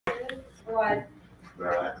Go ahead. All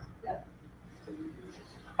right. Yep.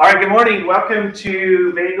 All right, good morning. Welcome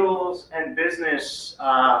to Bagels and Business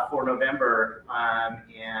for November.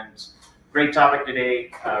 And great topic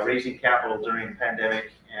today, raising capital during the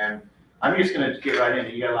pandemic. And I'm just going to get right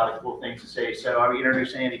into it. You got a lot of cool things to say. So I'm going to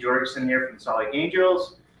introduce Andy Jorgensen here from the Salt Lake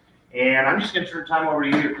Angels. And I'm just going to turn time over to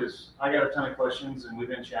you because I got a ton of questions and we've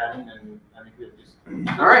been chatting and I think we'll just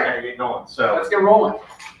All right, kind of get going. So let's get rolling. I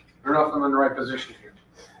don't know if I'm in the right position here.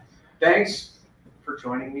 Thanks for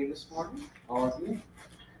joining me this morning, all of you.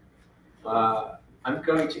 I'm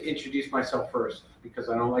going to introduce myself first because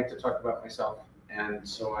I don't like to talk about myself, and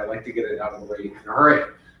so I like to get it out of the way in a hurry.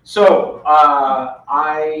 So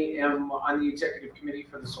I am on the executive committee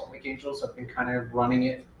for the Salt Lake Angels. I've been kind of running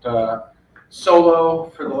it solo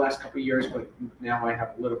for the last couple of years, but now I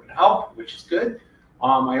have a little bit of help, which is good.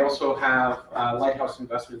 I also have Lighthouse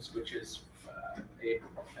Investments, which is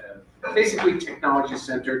basically technology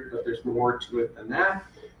centered, but there's more to it than that.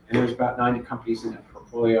 And there's about 90 companies in that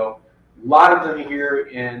portfolio. A lot of them here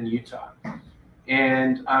in Utah.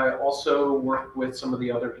 And I also work with some of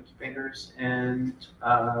the other incubators and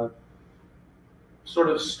sort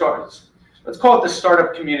of startups. Let's call it the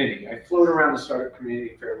startup community. I float around the startup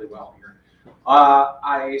community fairly well here.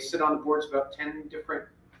 I sit on the boards of about 10 different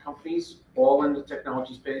companies, all in the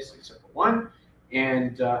technology space except for one.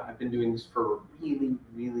 And I've been doing this for a really,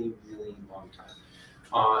 really, really long time.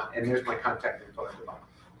 And there's my contact info at the bottom.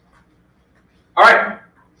 All right.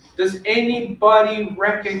 Does anybody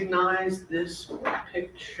recognize this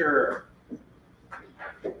picture?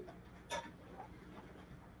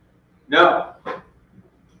 No.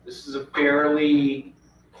 This is a fairly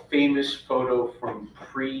famous photo from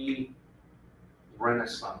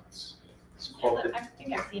pre-Renaissance. It's called I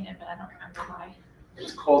think I've seen it, but I don't remember why.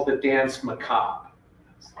 It's called the Dance Macabre.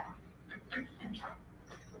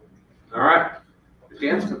 All right. The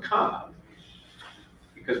Dance Macabre,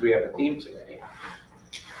 because we have a theme today,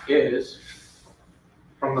 is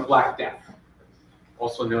from the Black Death,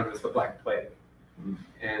 also known as the Black Plague.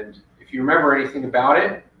 And if you remember anything about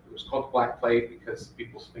it, it was called the Black Plague because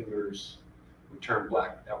people's fingers would turn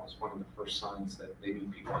black. That was one of the first signs that maybe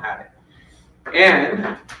people had it.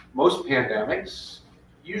 And most pandemics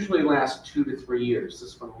usually last 2 to 3 years.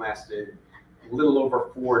 This one lasted a little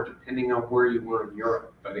over 4, depending on where you were in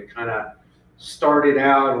Europe. But it kind of started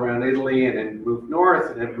out around Italy and then moved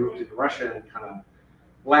north and then moved into Russia and kind of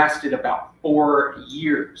lasted about 4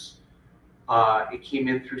 years. It came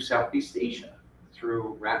in through Southeast Asia,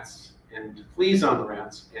 through rats and fleas on the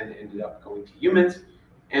rats, and ended up going to humans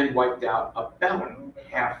and wiped out about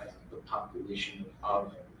half the population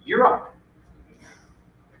of Europe.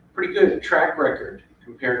 Pretty good track record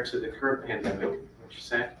compared to the current pandemic, what you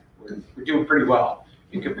say? We're doing pretty well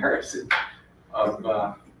in comparison of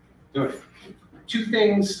doing. 2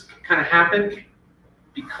 things kind of happened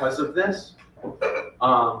because of this.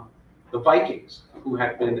 The Vikings, who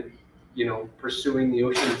had been, pursuing the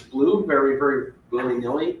ocean's blue very, very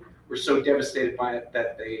willy-nilly, were so devastated by it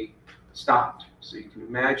that they stopped. So you can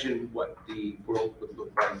imagine what the world would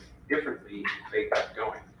look like differently if they got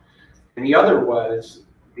going. And the other was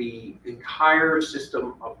the entire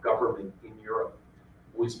system of government in Europe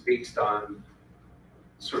was based on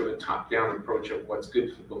sort of a top-down approach of what's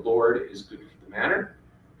good for the Lord is good for the manor.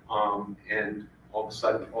 And all of a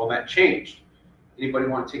sudden, all that changed. Anybody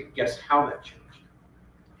want to take a guess how that changed?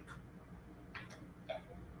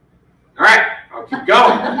 All right, I'll keep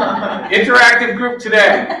going. Interactive group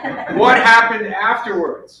today. What happened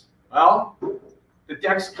afterwards? Well, the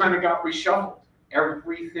decks kind of got reshuffled.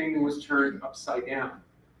 Everything was turned upside down.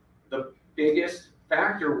 The biggest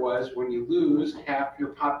factor was when you lose half your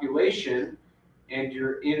population and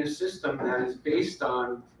you're in a system that is based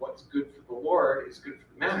on what's good for the Lord is good for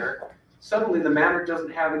the manor, suddenly the manor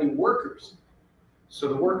doesn't have any workers. So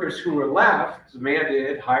the workers who were left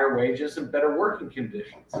demanded higher wages and better working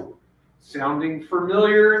conditions. Sounding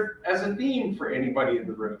familiar as a theme for anybody in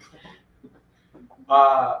the room.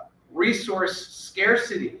 Resource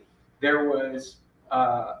scarcity. There was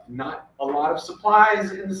not a lot of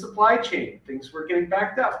supplies in the supply chain. Things were getting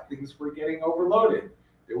backed up. Things were getting overloaded.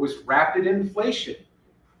 There was rapid inflation.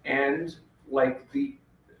 And like the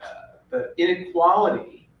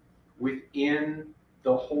inequality within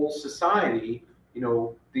the whole society,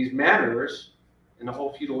 these manors in the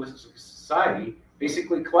whole feudalistic society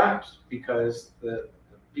basically collapsed because the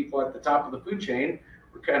people at the top of the food chain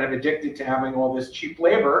were kind of addicted to having all this cheap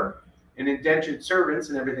labor and indentured servants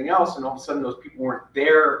and everything else, and all of a sudden those people weren't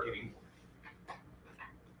there anymore.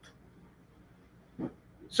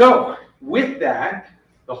 So with that,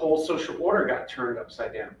 the whole social order got turned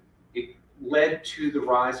upside down. It led to the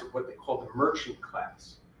rise of what they call the merchant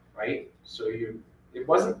class, right? So it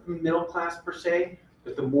wasn't the middle class per se,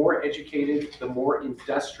 but the more educated, the more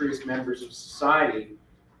industrious members of society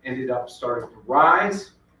ended up starting to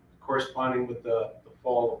rise, corresponding with the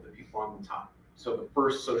fall of the people on the top. So the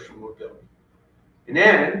first social mobility. And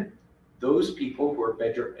then those people who are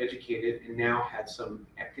better educated and now had some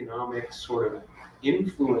economic sort of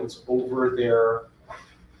influence over their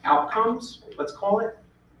outcomes, let's call it,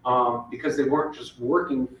 because they weren't just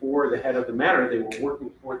working for the head of the matter, they were working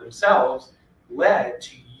for themselves, led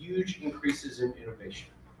to huge increases in innovation.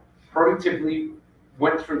 Productivity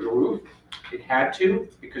went through the roof. It had to,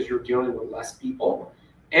 because you're dealing with less people,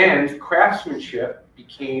 and craftsmanship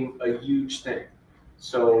became a huge thing.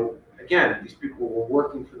 So again, these people were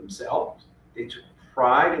working for themselves. They took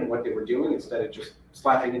pride in what they were doing instead of just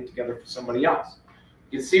slapping it together for somebody else.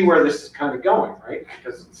 You can see where this is kind of going, right?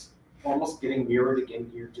 Because it's almost getting mirrored again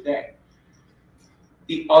here today.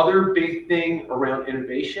 The other big thing around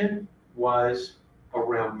innovation was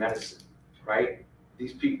around medicine, right?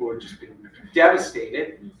 These people are just being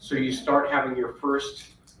devastated. So you start having your first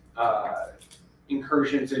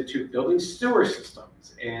incursions into building sewer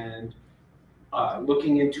systems and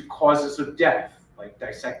looking into causes of death, like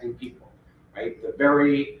dissecting people, right? The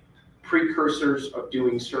very precursors of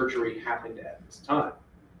doing surgery happened at this time.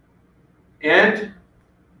 And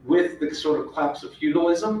with the sort of collapse of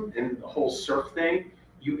feudalism and the whole serf thing,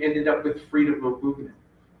 you ended up with freedom of movement.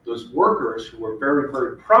 Those workers who were very,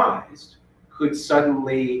 very prized could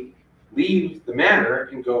suddenly leave the manor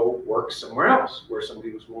and go work somewhere else where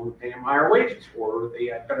somebody was willing to pay them higher wages, or they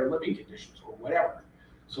had better living conditions, or whatever.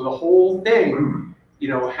 So the whole thing,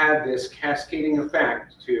 had this cascading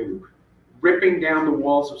effect to ripping down the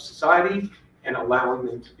walls of society and allowing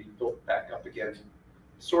them to be built back up again,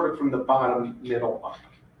 sort of from the bottom, middle up,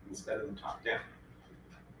 instead of the top down.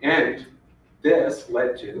 And this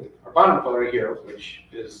led to our bottom photo here, which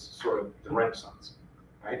is sort of the Renaissance,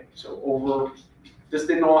 right? So this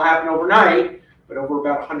didn't all happen overnight, but over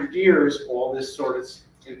about 100 years, all this sort of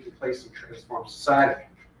taking place and transformed society.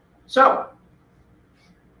 So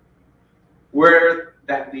where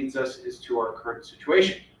that leads us is to our current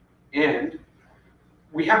situation. And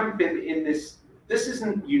we haven't been in this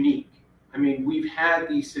isn't unique. I mean, we've had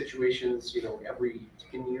these situations, every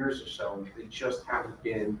 10 years or so. They just haven't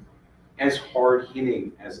been as hard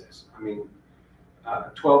hitting as this. I mean,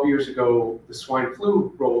 12 years ago, the swine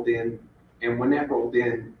flu rolled in, and when that rolled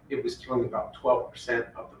in, it was killing about 12%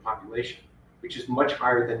 of the population, which is much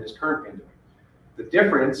higher than this current pandemic. The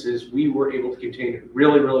difference is we were able to contain it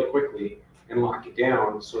really, really quickly and lock it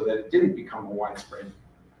down so that it didn't become a widespread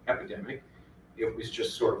epidemic. It was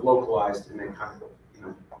just sort of localized and then kind of,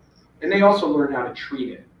 and they also learned how to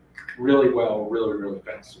treat it really well, really, really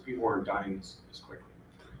fast, so people weren't dying as quickly.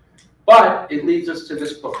 But it leads us to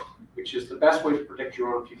this book, which is the best way to predict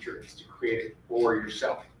your own future is to create it for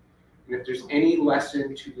yourself. And if there's any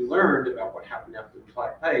lesson to be learned about what happened after the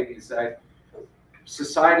Black Plague, is that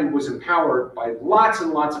society was empowered by lots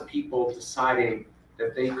and lots of people deciding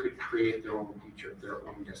that they could create their own future, their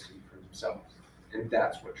own destiny for themselves. And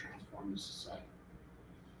that's what transformed the society.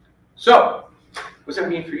 So, what does that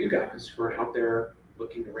mean for you guys who are out there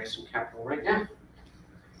looking to raise some capital right now?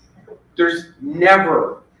 There's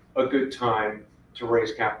never a good time to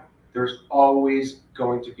raise capital. There's always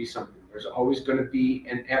going to be something. There's always going to be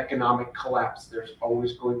an economic collapse. There's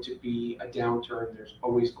always going to be a downturn. There's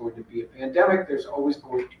always going to be a pandemic. There's always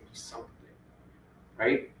going to be something,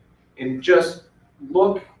 right? And just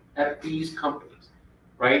look at these companies,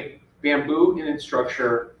 right? Bamboo and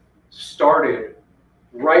Instructure started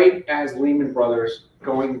right as Lehman Brothers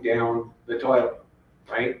going down the toilet,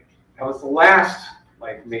 right? That was the last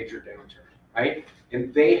major downturn, right?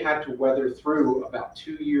 And they had to weather through about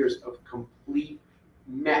 2 years of complete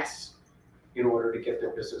mess in order to get their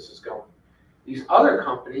businesses going. These other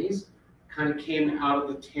companies kind of came out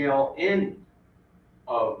of the tail end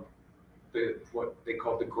of what they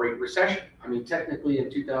called the Great Recession. I mean, technically in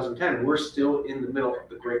 2010, we're still in the middle of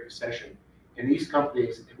the Great Recession. And these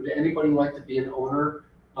companies, would anybody like to be an owner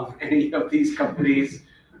of any of these companies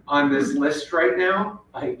on this list right now?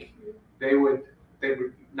 They would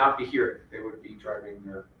not be here. They would be driving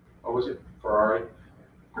their, what was it, Ferrari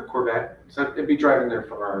or Corvette? So they'd be driving their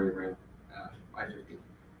Ferrari around I-50.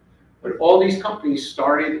 But all these companies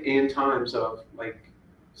started in times of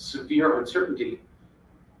severe uncertainty.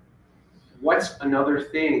 What's another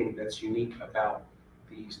thing that's unique about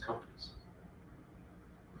these companies?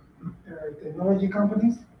 Technology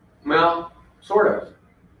companies? Well, sort of.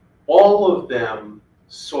 All of them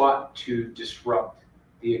sought to disrupt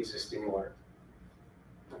the existing order.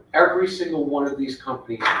 Every single one of these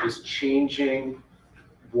companies was changing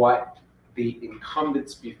what the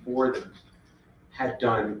incumbents before them had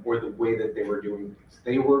done or the way that they were doing things.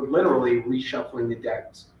 They were literally reshuffling the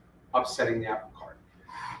decks, upsetting the apple cart.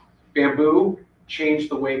 Bamboo changed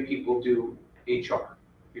the way people do HR.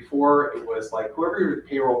 Before, it was like whoever your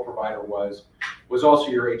payroll provider was also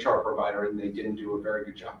your HR provider, and they didn't do a very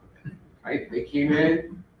good job of it, right? They came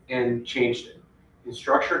in and changed it.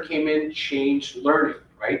 Instructure came in, changed learning,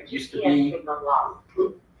 right? Used to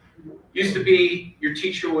be your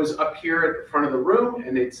teacher was up here at the front of the room,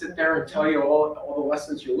 and they'd sit there and tell you all the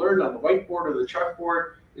lessons you learned on the whiteboard or the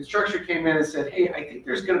chalkboard. Instructure came in and said, hey, I think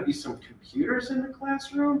there's going to be some computers in the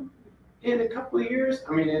classroom in a couple of years.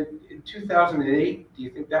 I mean, in 2008, do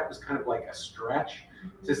you think that was kind of like a stretch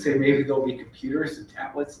to say maybe there'll be computers and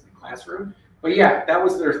tablets in the classroom? But yeah, that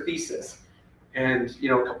was their thesis. And you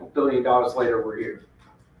know, a couple $1 billion later, we're here.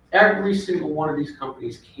 Every single one of these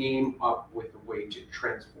companies came up with a way to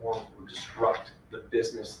transform or disrupt the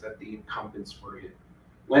business that the incumbents were in.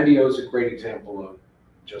 Lendio is a great example of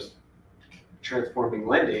just transforming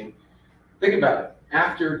lending. Think about it.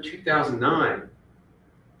 After 2009,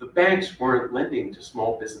 the banks weren't lending to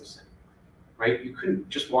small business anymore, right? You couldn't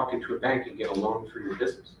just walk into a bank and get a loan for your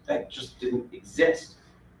business. That just didn't exist.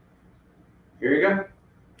 Here you go.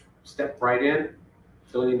 Step right in.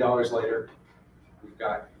 $1 billion later, we've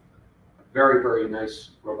got a very, very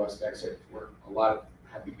nice, robust exit for a lot of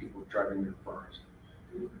happy people driving their cars.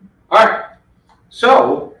 All right.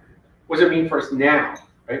 So, what does it mean for us now?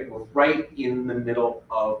 Right? We're right in the middle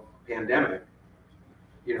of pandemic.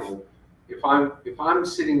 You know, if I'm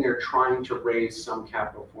sitting there trying to raise some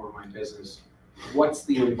capital for my business, what's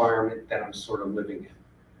the environment that I'm sort of living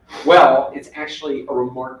in? Well, it's actually a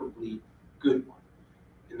remarkably good one.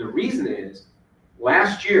 And the reason is,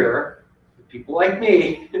 last year, people like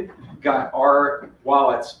me got our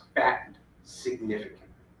wallets fattened significantly.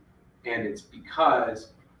 And it's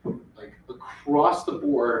because, like, across the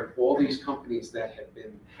board, all these companies that have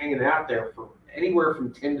been hanging out there for anywhere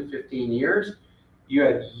from 10 to 15 years, you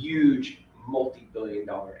had huge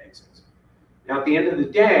multi-billion-dollar exits. Now, at the end of the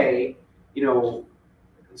day, you know,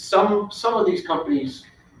 some of these companies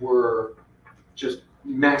were just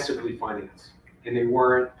massively financed, and they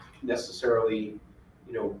weren't necessarily,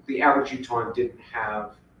 you know, the average Utah didn't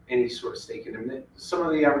have any sort of stake in them. Some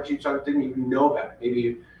of the average Utah didn't even know about it.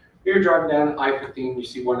 Maybe you're driving down I-15, you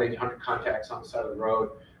see 1-800 contacts on the side of the road,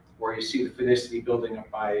 or you see the Finicity building up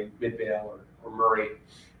by Midvale or Murray.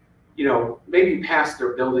 You know, maybe you passed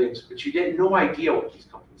their buildings, but you had no idea what these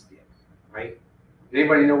companies did, right?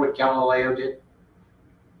 Anybody know what Galileo did?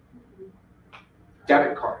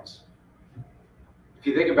 Debit cards. If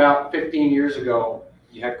you think about 15 years ago,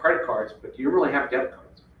 you had credit cards, but you didn't really have debit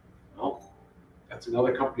cards. Well, that's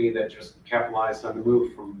another company that just capitalized on the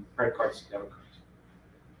move from credit cards to debit cards.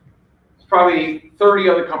 There's probably 30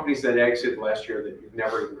 other companies that exited last year that you've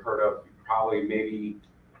never even heard of. You probably maybe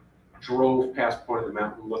drove past Point of the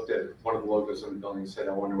Mountain, looked at one of the logos on the building and said,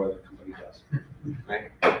 I wonder what the company does, right?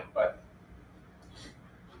 But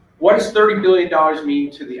what does $30 billion mean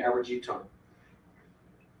to the average Utah?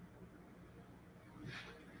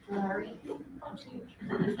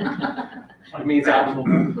 It means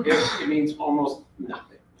it means almost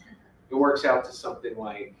nothing. It works out to something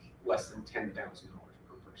like less than $10,000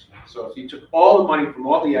 per person. So if you took all the money from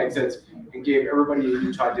all the exits and gave everybody a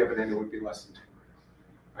Utah dividend, it would be less than $10,000,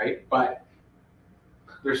 right? But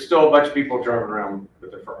there's still a bunch of people driving around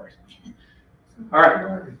with their Ferraris. All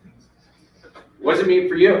right. What does it mean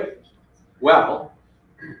for you? Well,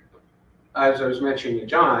 as I was mentioning to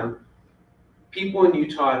John, people in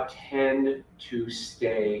Utah tend to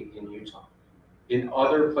stay in Utah. In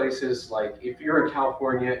other places, like if you're in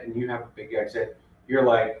California and you have a big exit, you're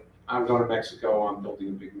like, I'm going to Mexico, I'm building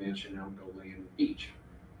a big mansion, I'm going to lay in the beach.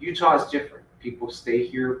 Utah is different. People stay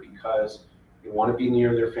here because they want to be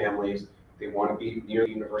near their families, they want to be near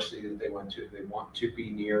the university that they went to, they want to be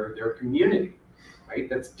near their community, right?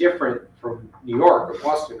 That's different from New York or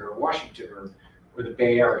Boston or Washington or the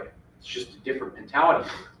Bay Area. It's just a different mentality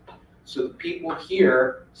here. So the people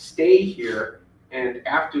here stay here, and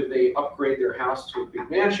after they upgrade their house to a big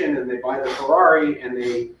mansion and they buy the Ferrari and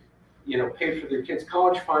they, you know, pay for their kids'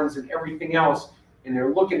 college funds and everything else, and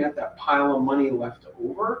they're looking at that pile of money left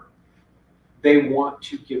over, they want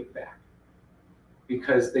to give back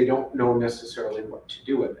because they don't know necessarily what to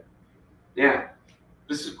do with it. Now,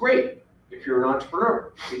 this is great if you're an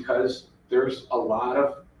entrepreneur because there's a lot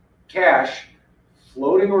of cash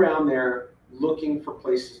floating around there looking for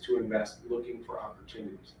places to invest, looking for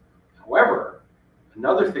opportunities. However,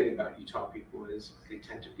 another thing about Utah people is they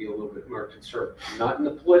tend to be a little bit more conservative, not in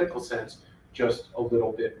the political sense, just a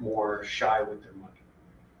little bit more shy with their money,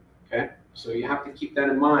 okay? So you have to keep that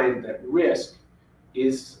in mind, that risk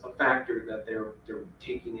is a factor that they're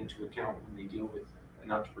taking into account when they deal with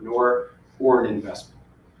an entrepreneur or an investment.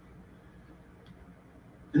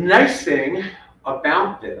 The nice thing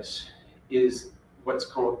about this is what's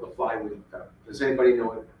called the flywheel effect. Does anybody know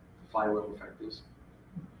what the flywheel effect is?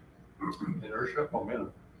 Inertia,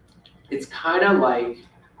 momentum. It's kind of like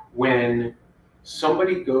when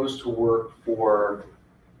somebody goes to work for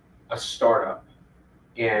a startup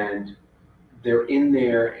and they're in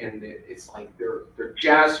there and it's like they're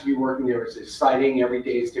jazzed to be working there. It's exciting. Every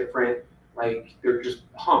day is different. Like they're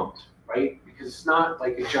just pumped, right? Because it's not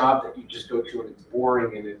like a job that you just go to and it's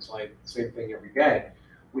boring and it's like the same thing every day.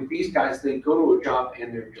 With these guys, they go to a job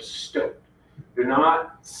and they're just stoked. They're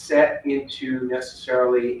not set into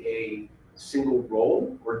necessarily a single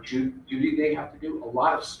role or duty they have to do. A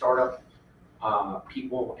lot of startup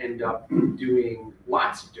people end up doing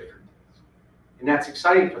lots of different things, and that's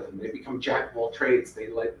exciting for them. They become jack of all trades.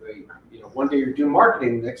 One day you're doing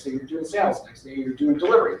marketing, the next day you're doing sales, the next day you're doing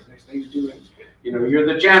delivery, the next day you're doing, you're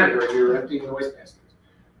the janitor, you're emptying the waste baskets.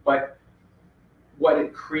 But what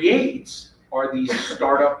it creates are these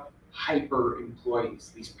startup hyper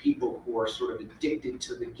employees, these people who are sort of addicted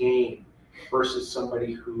to the game versus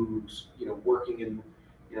somebody who's, working in,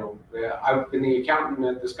 I've been the accountant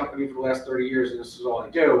at this company for the last 30 years and this is all I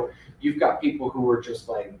do. You've got people who are just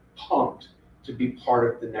like pumped to be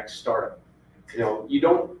part of the next startup.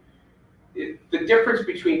 The difference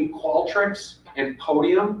between Qualtrics and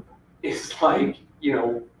Podium is like,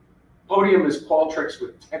 Podium is Qualtrics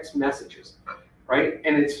with text messages. Right?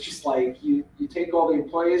 And it's just like you take all the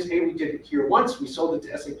employees, hey, we did it here once, we sold it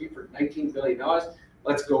to SAP for $19 billion.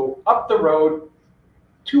 Let's go up the road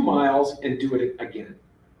 2 miles and do it again.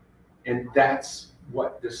 And that's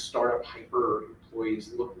what the startup hyper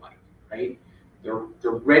employees look like, right? They're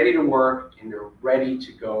ready to work and they're ready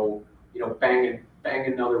to go, bang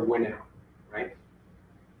another win out, right?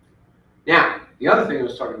 Now, the other thing I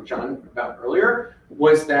was talking to John about earlier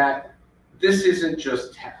was that this isn't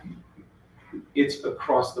just tech. It's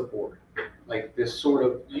across the board. Like this sort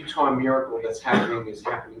of Utah miracle that's happening is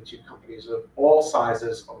happening to companies of all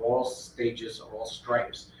sizes, of all stages, of all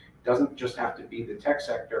stripes. It doesn't just have to be the tech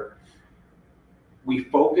sector. We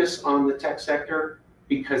focus on the tech sector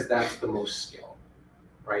because that's the most scalable,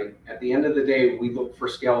 right? At the end of the day, we look for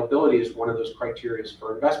scalability as one of those criteria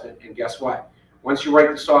for investment. And guess what? Once you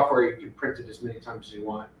write the software, you can print it as many times as you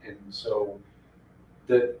want. And so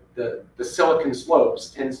the Silicon Slopes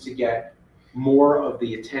tends to get more of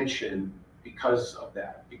the attention because of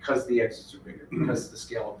that, because the exits are bigger, because of the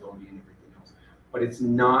scalability and everything else. But it's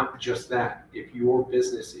not just that. If your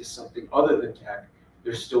business is something other than tech,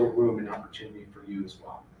 there's still room and opportunity for you as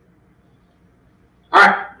well. All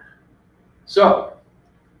right. So,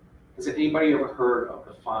 has anybody ever heard of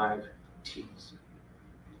the 5 T's?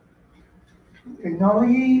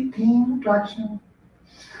 Technology, team, traction.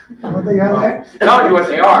 What they are? Tell you what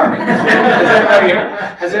they are.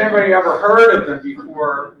 Has anybody ever heard of them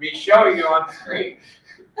before me showing you on the screen?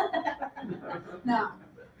 No.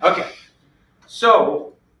 Okay.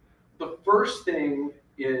 So the first thing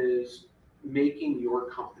is making your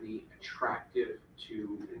company attractive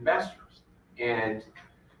to investors. And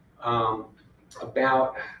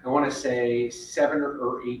about, I want to say 7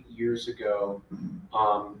 or 8 years ago,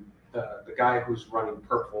 the guy who's running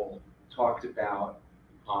Purple talked about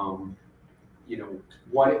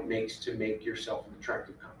what it makes to make yourself an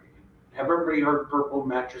attractive company. Have everybody heard Purple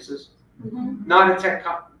mattresses? Mm-hmm. Not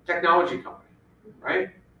a technology company, right?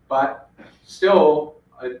 But still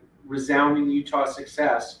a resounding Utah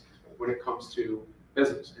success when it comes to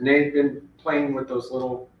business. And they've been playing with those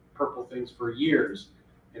little purple things for years.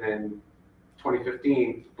 And then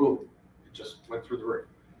 2015, boom, it just went through the roof.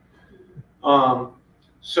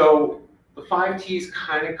 So the 5 T's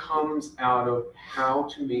kind of comes out of how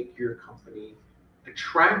to make your company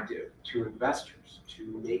attractive to investors,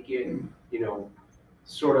 to make it,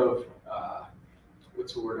 sort of,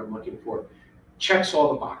 what's the word I'm looking for? Checks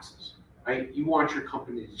all the boxes, right? You want your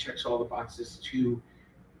company to check all the boxes to,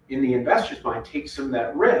 in the investor's mind, take some of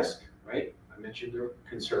that risk, right? I mentioned they're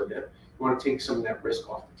conservative. You want to take some of that risk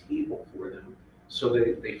off the table for them so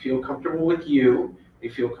that they feel comfortable with you, they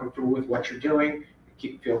feel comfortable with what you're doing,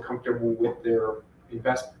 feel comfortable with their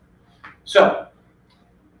investment. So,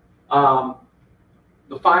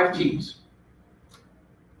 the 5 T's.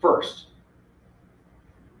 First,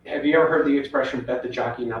 have you ever heard the expression, bet the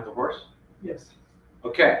jockey, not the horse? Yes.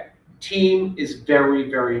 Okay, team is very,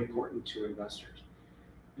 very important to investors.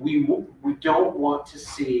 We don't want to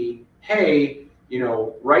see, hey,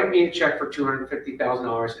 write me a check for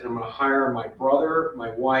 $250,000 and I'm going to hire my brother, my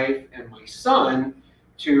wife, and my son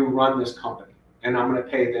to run this company, and I'm going to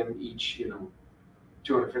pay them each, you know,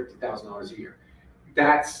 $250,000 a year.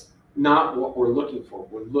 That's not what we're looking for.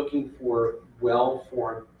 We're looking for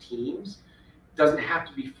well-formed teams. It doesn't have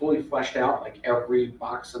to be fully fleshed out like every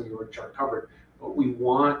box on the org chart covered, but we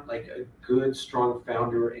want like a good, strong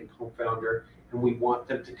founder and co-founder, and we want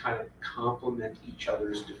them to kind of complement each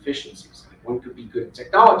other's deficiencies. Like one could be good at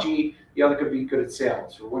technology, the other could be good at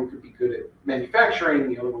sales, or one could be good at manufacturing,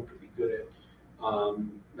 the other one could be good at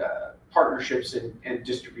partnerships and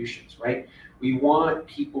distributions, right? We want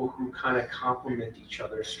people who kind of complement each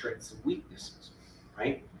other's strengths and weaknesses,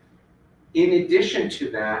 right? In addition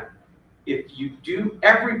to that, if you do,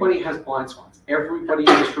 everybody has blind spots. Everybody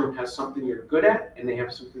in this room has something you're good at, and they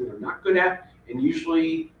have something they're not good at. And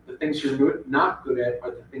usually the things you're not good at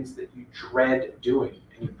are the things that you dread doing,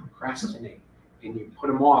 and you procrastinate, and you put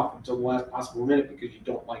them off until the last possible minute because you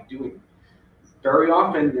don't like doing them. Very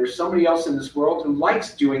often there's somebody else in this world who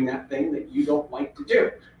likes doing that thing that you don't like to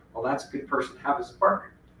do. Well, that's a good person to have as a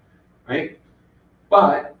partner, right?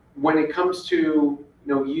 But when it comes to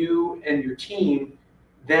you and your team,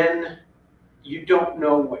 then you don't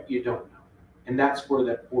know what you don't know. And that's where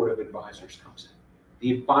that board of advisors comes in.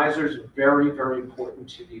 The advisors are very, very important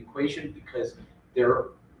to the equation because they're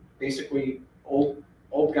basically old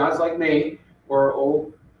guys like me or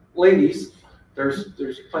old ladies. There's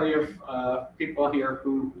plenty of people here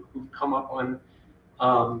who've come up on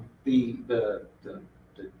the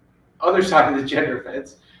other side of the gender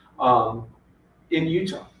fence in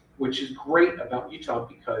Utah, which is great about Utah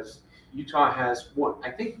because Utah has I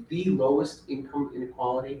think the lowest income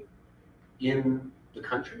inequality in the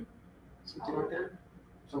country, something like that.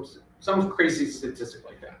 Some crazy statistic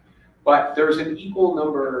like that. But there's an equal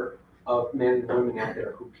number of men and women out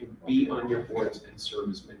there who can be on your boards and serve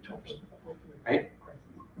as mentors, right?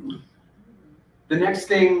 The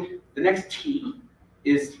next T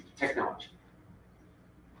is technology.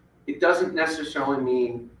 It doesn't necessarily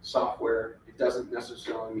mean software. It doesn't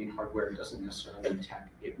necessarily mean hardware. It doesn't necessarily mean tech.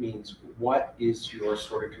 It means what is your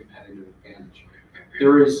sort of competitive advantage.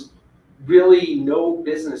 There is really no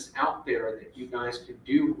business out there that you guys could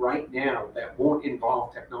do right now that won't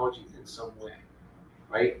involve technology in some way,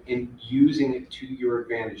 right? And using it to your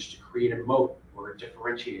advantage to create a moat or a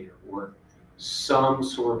differentiator or some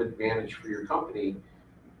sort of advantage for your company.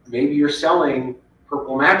 Maybe you're selling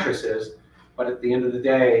purple mattresses, but at the end of the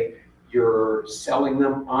day, you're selling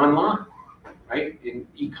them online, right? In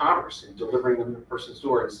e-commerce and delivering them to the person's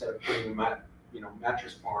door instead of putting them at,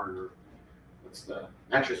 Mattress Barn or what's the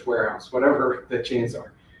Mattress Warehouse, whatever the chains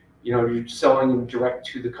are. You're selling them direct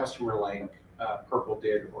to the customer like Purple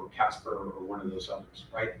did or Casper or one of those others,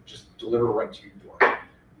 right? Just deliver right to your door.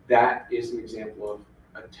 That is an example of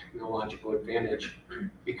a technological advantage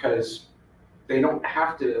because they don't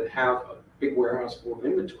have to have a big warehouse full of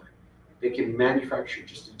inventory. They can manufacture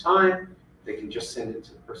just in time. They can just send it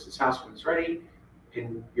to the person's house when it's ready,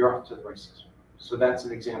 and you're off to the races. So that's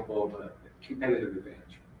an example of a competitive advantage.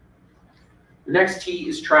 The next T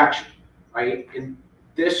is traction, right? And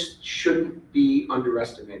this shouldn't be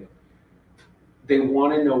underestimated. They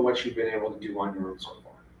want to know what you've been able to do on your own so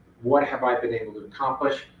far. What have I been able to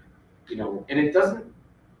accomplish? And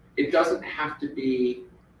it doesn't have to be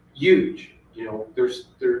huge. There's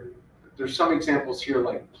some examples here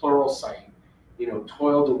like Pluralsight,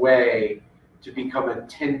 toiled away to become a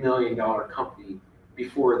 $10 million company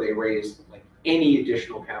before they raised like any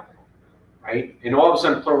additional capital, right? And all of a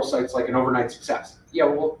sudden Pluralsight's like an overnight success. Yeah,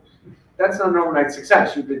 well, that's not an overnight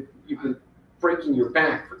success. You've been breaking your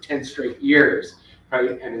back for 10 straight years,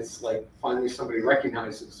 right? And it's like finally somebody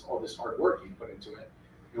recognizes all this hard work you put into it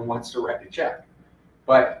and wants to write a check.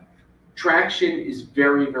 But traction is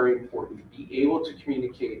very, very important. Be able to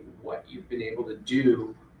communicate what you've been able to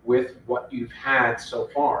do with what you've had so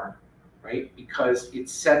far, right? Because it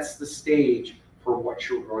sets the stage for what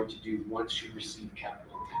you're going to do once you receive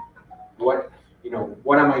capital. What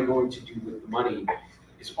am I going to do with the money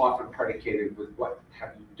is often predicated with what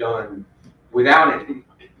have you done without any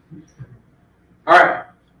money. All right,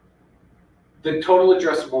 the total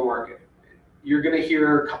addressable market. You're going to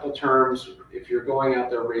hear a couple terms. If you're going out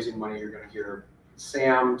there raising money, you're going to hear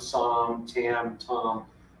SAM, SOM, TAM, TOM,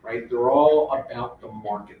 right? They're all about the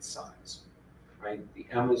market size, right? The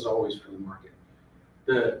M is always for the market.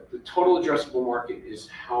 The total addressable market is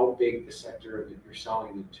how big the sector that you're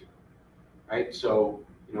selling into, right? So,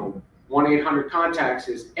 1-800-CONTACTS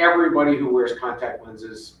is everybody who wears contact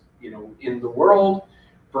lenses, in the world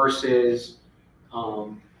versus,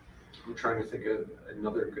 I'm trying to think of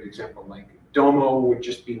another good example, like Domo would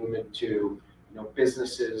just be limited to,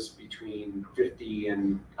 businesses between 50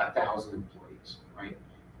 and 1,000 employees, right?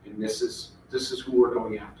 And this is This is who we're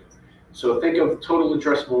going after. So think of total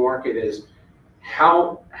addressable market as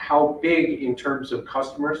how big in terms of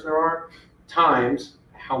customers there are times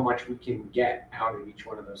how much we can get out of each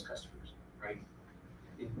one of those customers, right?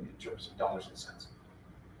 In terms of dollars and cents.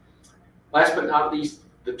 Last but not least,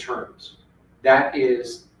 the terms. That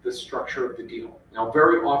is the structure of the deal. Now,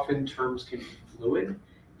 very often terms can be fluid.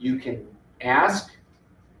 You can ask,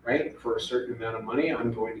 right, for a certain amount of money,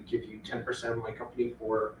 I'm going to give you 10% of my company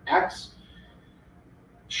for X.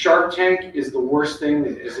 Shark Tank is the worst thing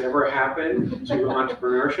that has ever happened to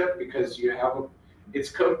entrepreneurship because it's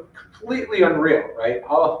completely unreal, right?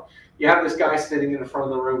 You have this guy sitting in the front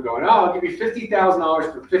of the room going, I'll give you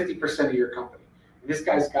 $50,000 for 50% of your company. And this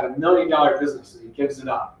guy's got $1 million business and he gives it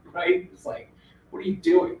up, right? It's like, what are you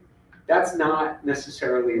doing? That's not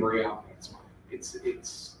necessarily reality. It's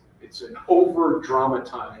an over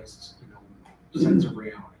dramatized, sense of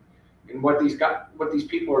reality. And what these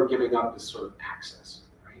people are giving up is sort of access.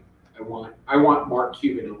 I want Mark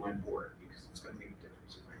Cuban on my board because it's going to make a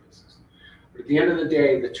difference in my business. But at the end of the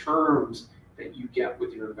day, the terms that you get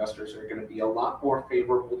with your investors are going to be a lot more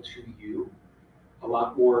favorable to you, a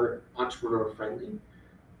lot more entrepreneur friendly.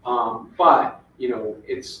 But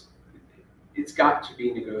it's got to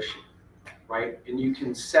be negotiated, right? And you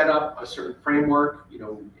can set up a certain framework.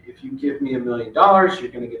 If you give me $1 million,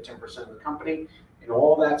 you're going to get 10% of the company, and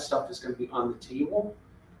all that stuff is going to be on the table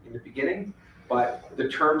in the beginning. But the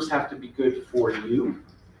terms have to be good for you,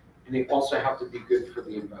 and they also have to be good for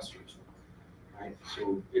the investors, right?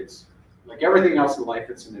 So it's like everything else in life,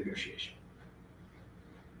 it's a negotiation.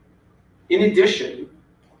 In addition,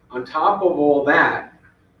 on top of all that,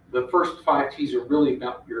 the first 5 T's are really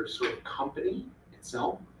about your sort of company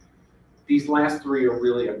itself. These last 3 are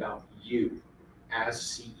really about you as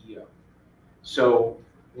CEO. So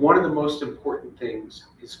one of the most important things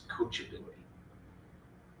is coachability.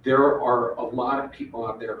 There are a lot of people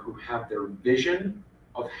out there who have their vision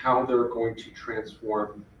of how they're going to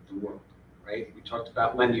transform the world, right? We talked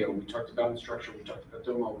about Lendio, we talked about instruction, we talked about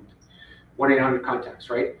Domo, 1-800 contacts,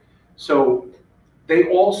 right? So they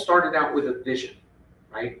all started out with a vision,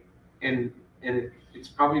 right? And it's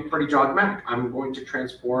probably pretty dogmatic. I'm going to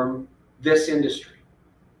transform this industry.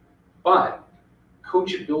 But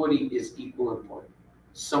coachability is equally important.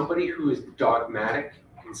 Somebody who is dogmatic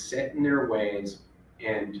and set in their ways,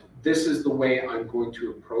 and this is the way I'm going to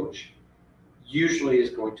approach, usually is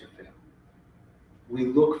going to fail. We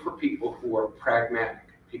look for people who are pragmatic,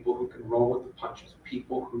 people who can roll with the punches,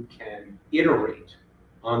 people who can iterate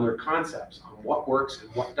on their concepts, on what works and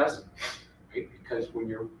what doesn't, right? Because when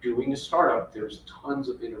you're doing a startup, there's tons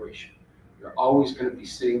of iteration. You're always going to be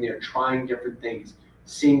sitting there trying different things,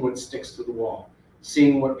 seeing what sticks to the wall,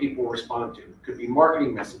 seeing what people respond to. It could be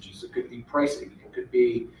marketing messages, it could be pricing, it could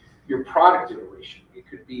be your product iteration, it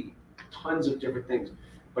could be tons of different things.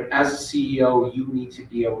 But as a CEO, you need to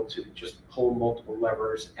be able to just pull multiple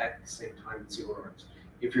levers at the same time and see what works.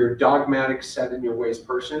 If you're a dogmatic, set in your ways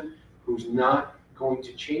person who's not going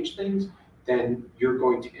to change things, then you're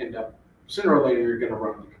going to end up, sooner or later, you're going to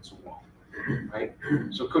run against a wall, right?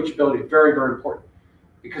 So coachability is very, very important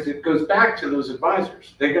because it goes back to those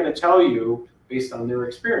advisors. They're going to tell you, based on their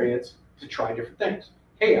experience, to try different things.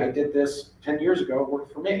 Hey, I did this 10 years ago, it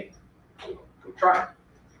worked for me. Go try it,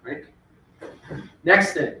 right?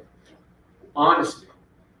 Next thing, honesty.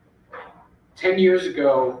 10 years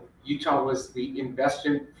ago, Utah was the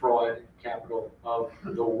investment fraud capital of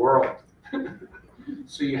the world.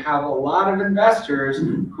 So you have a lot of investors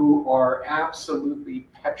who are absolutely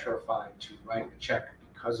petrified to write a check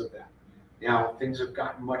because of that. Now, things have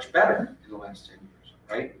gotten much better in the last 10 years,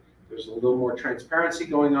 right? There's a little more transparency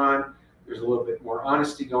going on. There's a little bit more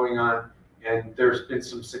honesty going on, and there's been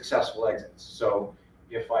some successful exits. So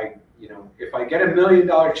if I get $1 million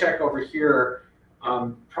check over here,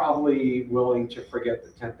 I'm probably willing to forget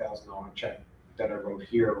the $10,000 check that I wrote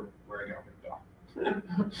here where I got ripped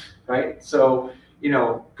off, right? So,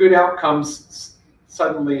 good outcomes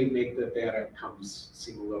suddenly make the bad outcomes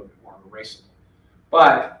seem a little bit more erasable.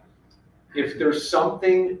 But if there's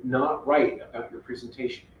something not right about your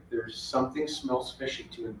presentation, if there's something smells fishy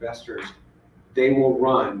to investors, they will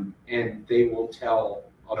run and they will tell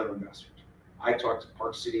other investors. I talk to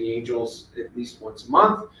Park City Angels at least once a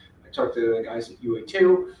month. I talk to the guys at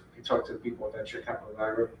UA2. I talk to the people at Venture Capital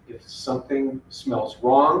Advisor. If something smells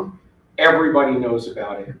wrong, everybody knows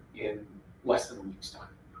about it in less than a week's time.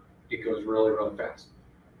 It goes really, really fast.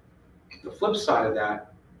 The flip side of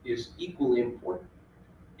that is equally important.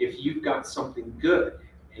 If you've got something good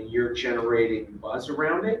and you're generating buzz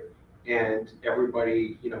around it, and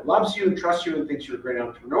everybody loves you and trusts you and thinks you're a great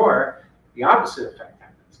entrepreneur, the opposite effect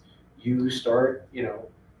happens. You start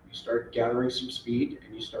you start gathering some speed,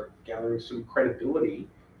 and you start gathering some credibility,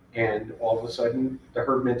 and all of a sudden the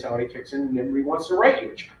herd mentality kicks in and everybody wants to write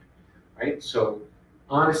you a check, right? So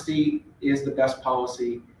honesty is the best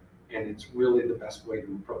policy, and it's really the best way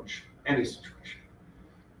to approach any situation.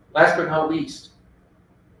 Last but not least,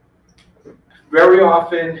 very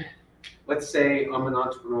often, let's say I'm an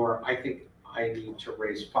entrepreneur, I think I need to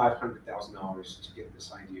raise $500,000 to get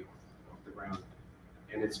this idea off the ground,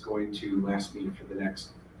 and it's going to last me for the next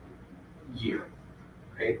year,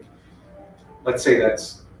 right? Let's say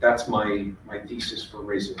that's my thesis for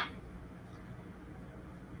raising.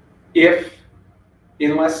 If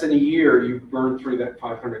in less than a year you burn through that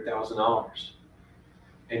 $500,000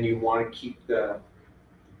 and you want to keep the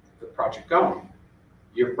project going,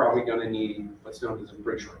 you're probably going to need what's known as a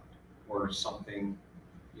bridge loan or something,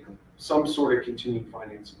 some sort of continued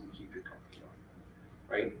financing to keep your company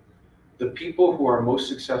going, right? The people who are most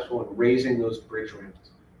successful in raising those bridge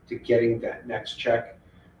loans to getting that next check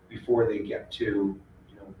before they get to,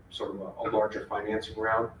 sort of a larger financing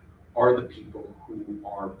round are the people who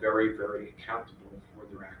are very, very accountable for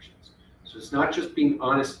their actions. So it's not just being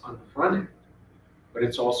honest on the front end, but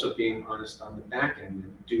it's also being honest on the back end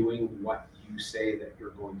and doing what you say that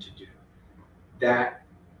you're going to do. That,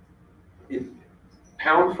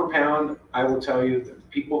 pound for pound, I will tell you that the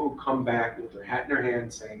people who come back with their hat in their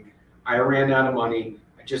hand saying, I ran out of money,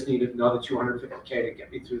 I just need another $250K to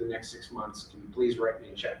get me through the next 6 months, can you please write me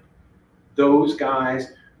a check? Those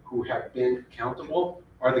guys who have been accountable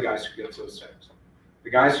are the guys who get those checks. The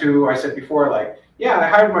guys who I said before, like, yeah, I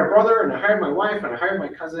hired my brother and I hired my wife and I hired my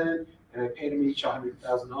cousin and I paid them each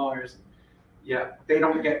 $100,000. Yeah, they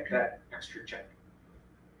don't get that extra check.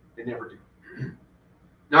 They never do.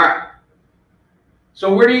 All right.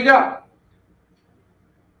 So where do you go?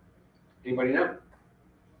 Anybody know?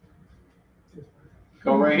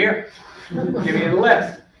 Go right here. Give me the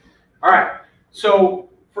list. All right. So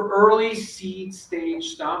for early seed stage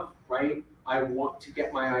stuff, right? I want to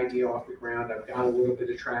get my idea off the ground. I've got a little bit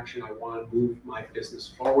of traction. I want to move my business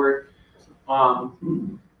forward.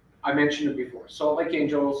 I mentioned it before. Salt Lake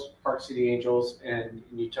Angels, Park City Angels, and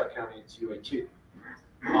in Utah County, it's UA2.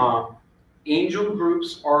 Angel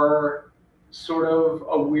groups are sort of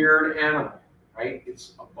a weird animal, right?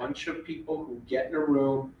 It's a bunch of people who get in a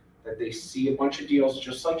room that they see a bunch of deals,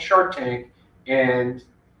 just like Shark Tank, and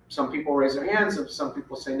some people raise their hands and some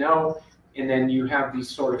people say no, and then you have these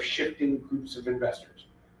sort of shifting groups of investors,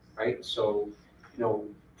 right? So,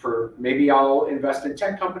 for maybe I'll invest in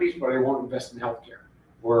tech companies, but I won't invest in healthcare,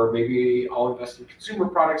 or maybe I'll invest in consumer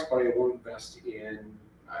products, but I won't invest in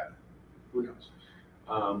who knows.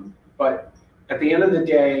 But at the end of the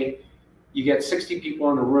day, you get 60 people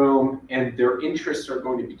in a room and their interests are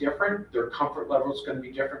going to be different. Their comfort level is going to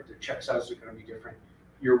be different. Their check sizes are going to be different.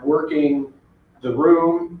 You're working the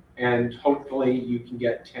room and hopefully you can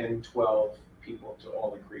get 10, 12 people to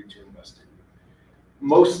all agree to invest in you.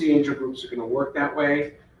 Most of the angel groups are going to work that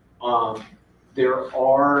way. There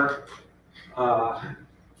are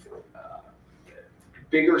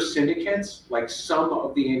bigger syndicates, like some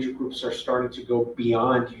of the angel groups are starting to go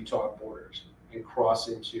beyond Utah borders and cross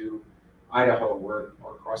into Idaho or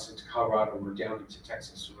cross into Colorado or down into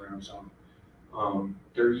Texas or Arizona.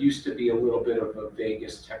 There used to be a little bit of a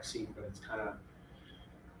Vegas tech scene, but it's kind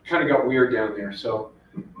of got weird down there. So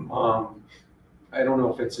I don't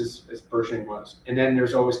know if it's as burgeoning was. And then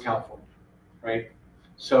there's always California, right?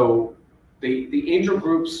 So the angel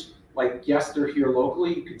groups, like, yes, they're here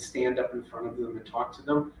locally. You can stand up in front of them and talk to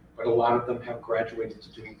them, but a lot of them have graduated to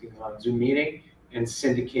doing things on Zoom meeting and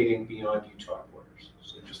syndicating beyond Utah borders.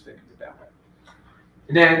 So just think of it that way.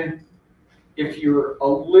 And then if you're a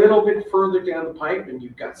little bit further down the pipe and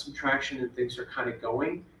you've got some traction and things are kind of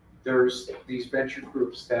going, there's these venture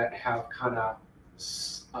groups that have kind of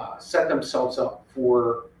set themselves up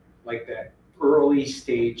for like that early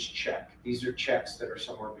stage check. These are checks that are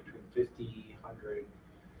somewhere between 50, 100,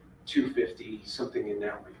 250, something in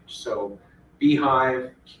that range. So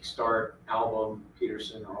Beehive, Kickstart, Album,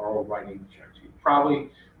 Peterson are all writing checks. You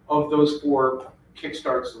probably, of those four,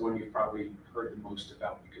 Kickstart's the one you've probably heard the most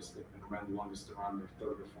about because they've been around the longest. They're on their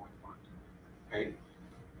third or fourth fund, right?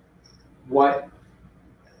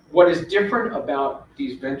 What is different about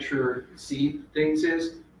these venture seed things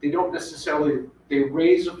is they don't necessarily, they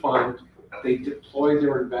raise a fund, they deploy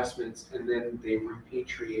their investments, and then they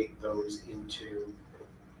repatriate those into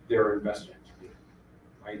their investment,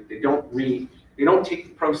 right? They don't take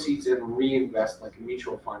the proceeds and reinvest like a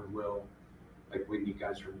mutual fund will, like when you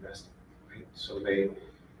guys are investing, right? So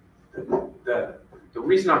the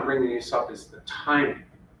reason I'm bringing this up is the timing,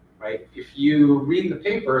 right? If you read the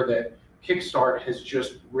paper that Kickstart has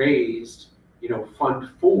just raised fund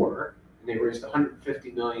 4, and they raised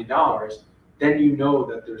 $150 million, then you know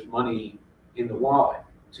that there's money in the wallet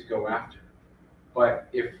to go after. But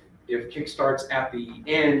if Kickstart's at the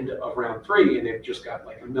end of round 3 and they've just got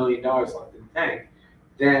like $1 million left in the tank,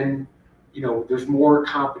 then there's more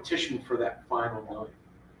competition for that final million.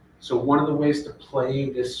 So one of the ways to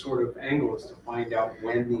play this sort of angle is to find out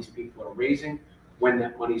when these people are raising, when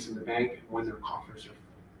that money's in the bank, and when their coffers are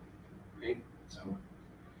full. Right? So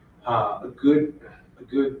a good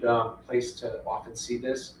place to often see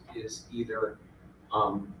this is either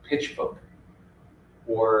PitchBook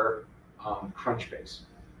or Crunchbase.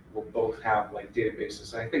 Will both have like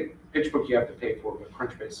databases. I think PitchBook you have to pay for, but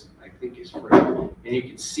Crunchbase I think is free, and you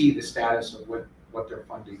can see the status of what their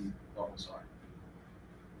funding levels are.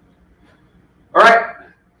 All right,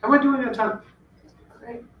 how am I doing on time?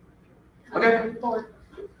 Great. Okay. All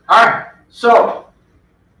right. So,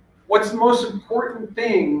 what's the most important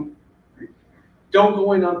thing? Don't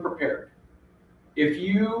go in unprepared. If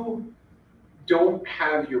you don't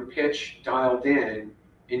have your pitch dialed in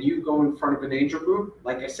and you go in front of an angel group,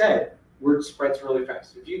 like I said, word spreads really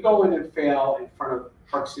fast. If you go in and fail in front of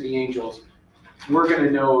Park City Angels, we're going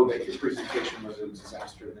to know that your presentation was a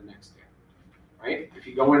disaster the next day, right? If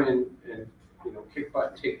you go in and kick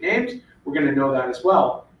butt and take names, we're going to know that as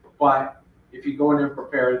well. But if you go in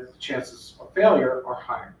unprepared, the chances of failure are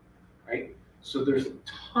higher, right? So there's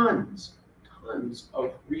tons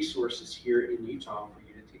of resources here in Utah for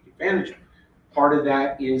you to take advantage of. Part of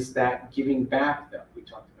that is that giving back that we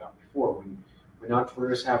talked about before. When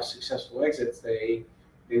entrepreneurs have successful exits, they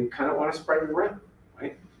kind of want to spread it around,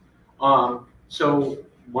 right? So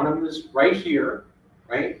one of them is right here,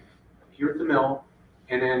 right? Here at the mill.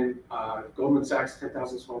 And then Goldman Sachs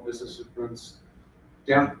 10,000 Small Businesses runs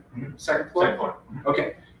down second floor? Second floor.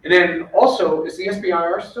 Okay. And then also, is the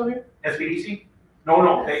SBIR still here? SBDC?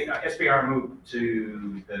 No, they, SBR moved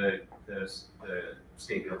to the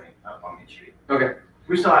state building up on Main Street. Okay.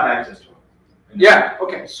 We still have access to them. Yeah,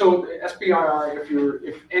 okay. So the SBIR,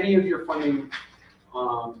 if any of your funding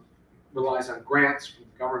relies on grants from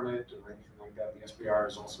the government or anything like that, the SBIR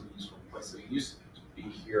is also a useful place. They used to be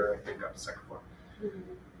here, I think, on the second floor.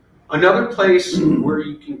 Another place where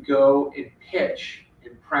you can go and pitch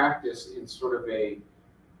and practice in sort of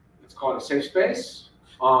let's call it a safe space,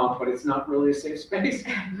 but it's not really a safe space,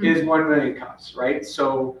 is 1 Million Cups, right?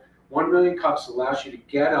 So 1 Million Cups allows you to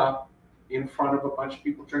get up in front of a bunch of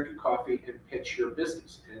people drinking coffee and pitch your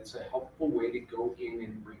business. And it's a helpful way to go in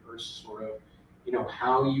and rehearse sort of,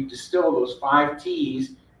 how you distill those 5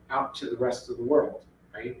 T's out to the rest of the world,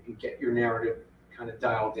 right? And get your narrative kind of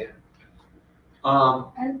dialed in.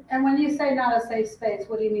 And when you say not a safe space,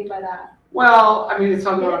 what do you mean by that? Well, I mean, it's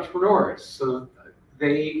other entrepreneurs, so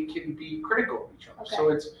they can be critical of each other. Okay. So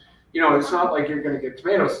it's, it's not like you're going to get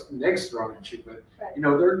tomatoes and eggs thrown at you, but Right.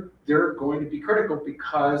 they're going to be critical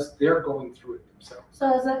because they're going through it themselves.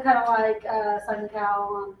 So is it kind of like Simon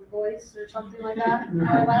Cowell on The Voice or something like that?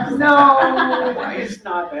 More or less? No, it's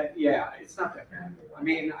not that. Yeah, it's not that bad. I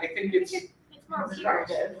mean, I think it's more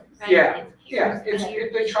peers. yeah.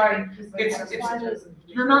 They try.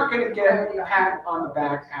 You're not going to get a pat on the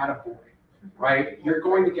back attaboy, right? You're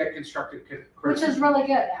going to get constructive criticism. Which is really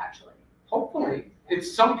good, actually. Hopefully.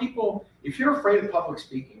 It's some people, if you're afraid of public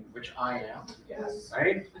speaking, which I am, Yes.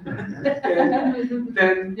 right? then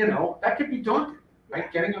that could be daunting,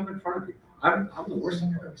 right? Getting up in front of people. I'm the worst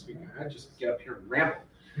at public speaking. I just get up here and ramble.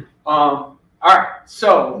 All right,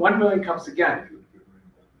 so 1 Million Cups again.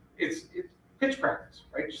 It's pitch practice,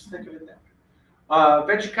 right? Just think of it that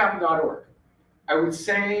way. VentureCapital.org. I would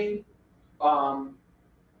say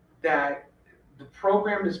that the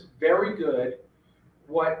program is very good.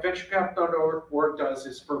 What VentureCapital.org does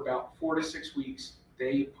is for about 4 to 6 weeks,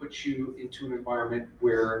 they put you into an environment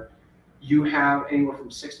where you have anywhere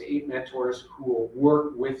from 6 to 8 mentors who will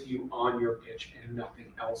work with you on your pitch and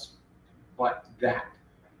nothing else but that,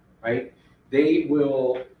 right? They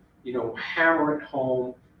will, hammer it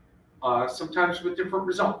home, sometimes with different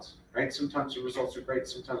results, right? Sometimes the results are great,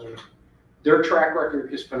 sometimes they're not. Their track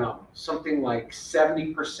record is phenomenal. Something like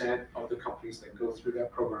 70% of the companies that go through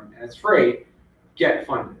that program, and it's free, get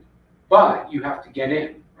funded. But you have to get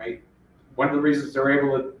in, right? One of the reasons they're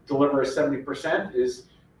able to deliver a 70% is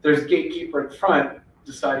there's a gatekeeper at the front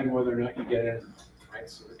deciding whether or not you get in, right?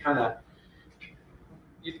 So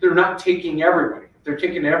they're not taking everybody. If they're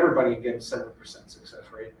taking everybody and getting 7% success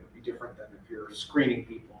rate, it would be different than if you're screening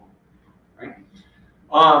people, right?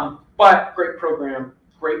 But great program,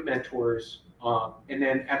 great mentors. And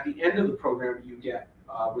then at the end of the program, you get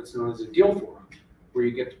what's known as a deal forum, where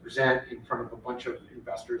you get to present in front of a bunch of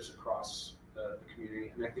investors across the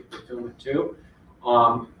community. And I think they're doing it too.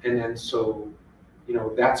 And then so,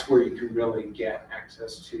 that's where you can really get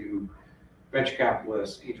access to venture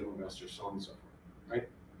capitalists, angel investors, so on and so forth, right?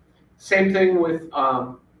 Same thing with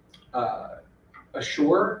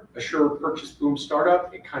Assure. Assure purchased Boom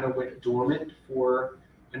Startup. It kind of went dormant for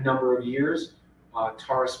a number of years.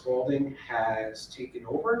 Tara Spalding has taken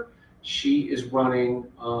over. She is running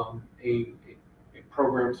a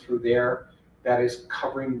program through there that is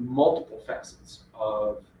covering multiple facets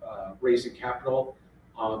of raising capital.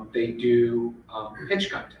 They do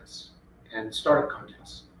pitch contests and startup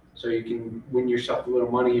contests. So you can win yourself a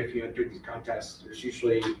little money if you enter these contests. There's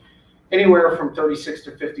usually anywhere from 36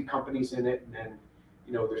 to 50 companies in it, and then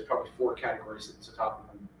there's probably 4 categories at the top of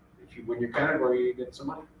them. If you win your category, you get some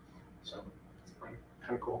money. So it's kind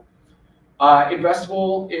of cool.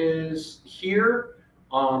 Investable is here.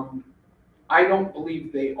 I don't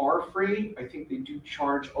believe they are free. I think they do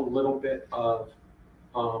charge a little bit of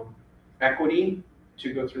equity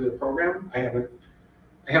to go through the program. I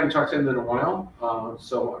haven't talked to them in a while,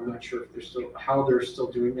 so I'm not sure if how they're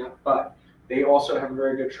still doing that. But they also have a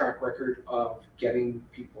very good track record of getting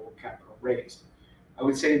people capital raised. I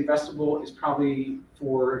would say Investable is probably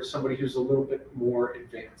for somebody who's a little bit more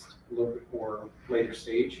advanced, a little bit more later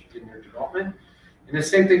stage in their development. And the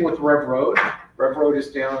same thing with Rev Road. Rev Road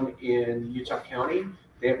is down in Utah County.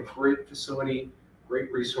 They have a great facility,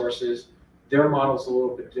 great resources. Their model is a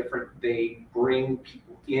little bit different. They bring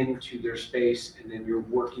people into their space, and then you're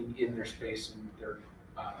working in their space, and they're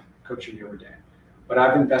coaching you every day. But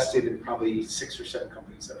I've invested in probably 6 or 7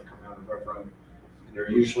 companies that have come out of Rev Road. And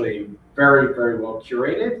they're usually very, very well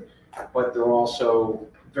curated, but they're also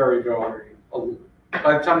very, very,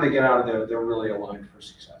 by the time they get out of there, they're really aligned for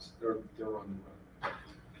success. They're on the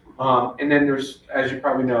road. And then there's, as you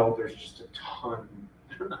probably know, there's just a ton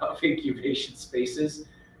of incubation spaces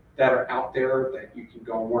that are out there that you can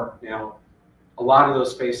go and work. Now, a lot of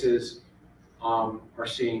those spaces are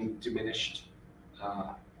seeing diminished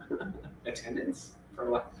attendance,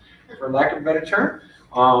 for lack of a better term.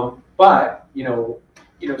 But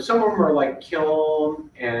some of them are like Kiln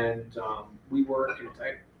and WeWork and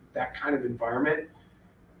that kind of environment.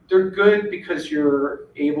 They're good because you're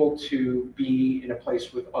able to be in a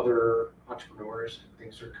place with other entrepreneurs and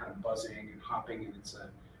things are kind of buzzing and hopping, and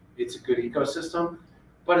it's a good ecosystem.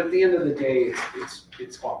 But at the end of the day,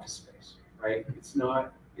 it's office space, right? It's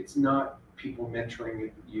not people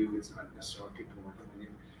mentoring you. It's not necessarily people working with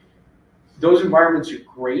you. Those environments are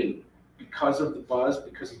great because of the buzz,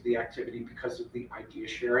 because of the activity, because of the idea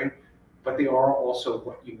sharing, but they are also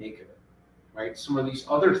what you make of it, right? Some of these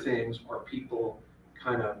other things are people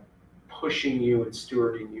kind of pushing you and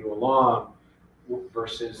stewarding you along,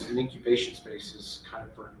 versus an incubation space is kind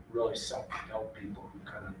of for really self-propelled people who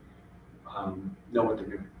kind of know what they're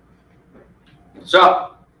doing.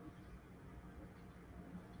 So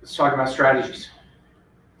let's talk about strategies,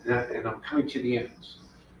 and I'm coming to the end,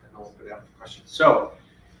 and I'll open it up for questions. So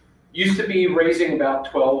used to be raising about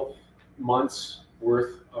 12 months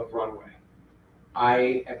worth of runway.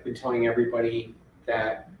 I have been telling everybody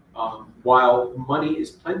that while money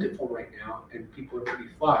is plentiful right now and people are pretty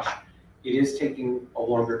flush, it is taking a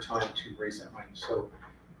longer time to raise that money. So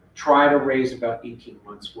try to raise about 18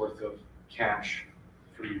 months worth of cash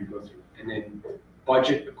for you to go through, and then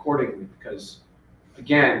budget accordingly, because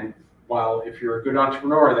again, while if you're a good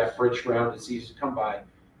entrepreneur, that bridge round is easy to come by,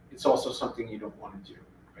 it's also something you don't want to do,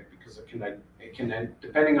 right? Because it can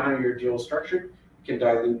depending on how your deal is structured, it can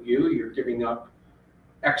dilute you. You're giving up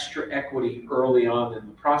extra equity early on in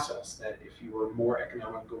the process that if you were more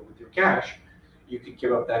economical with your cash, you could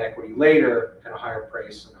give up that equity later at a higher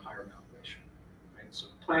price and a higher valuation, right? So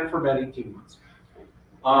plan for about 18 months.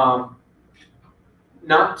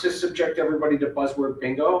 Not to subject everybody to buzzword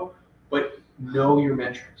bingo, but know your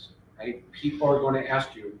metrics, right? People are going to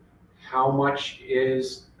ask you, how much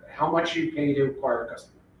you pay to acquire a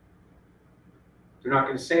customer? They're not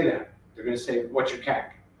going to say that. They're going to say, what's your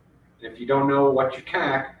CAC? And if you don't know what your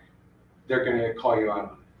CAC, they're going to call you out on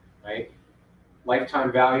it, right?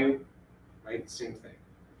 Lifetime value, right? Same thing.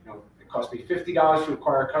 It cost me $50 to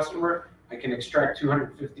acquire a customer. I can extract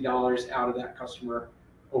 $250 out of that customer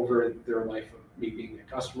over their life of me being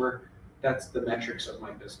a customer. That's the metrics of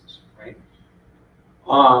my business, right?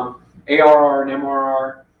 ARR and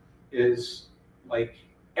MRR is like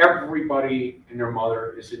everybody and their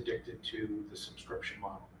mother is addicted to the subscription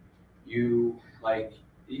model.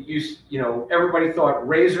 Everybody thought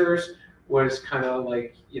razors was kind of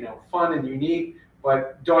like, fun and unique,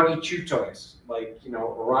 but doggy chew toys,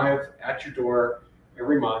 arrive at your door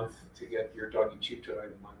every month to get your doggy chew toy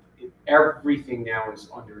every month. Everything now is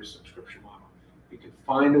under a subscription model. You can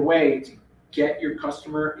find a way to get your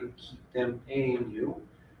customer and keep them paying you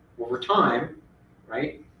over time,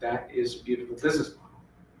 right? That is a beautiful business model.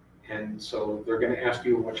 And so they're going to ask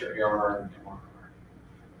you what your ARR and MRR are.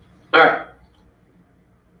 All right.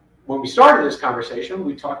 When we started this conversation,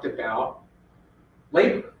 we talked about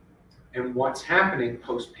labor and what's happening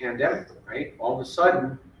post-pandemic, right? All of a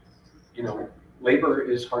sudden, you know, labor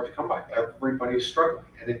is hard to come by. Everybody's struggling.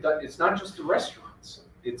 And it's not just the restaurants.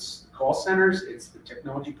 It's call centers, it's the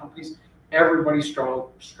technology companies. Everybody's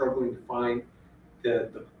struggling to find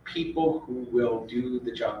the people who will do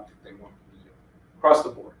the job that they want to do across the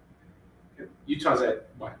board. Utah's at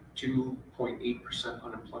what, 2.8%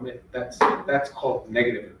 unemployment? That's called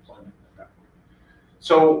negative employment at that point.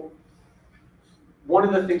 So one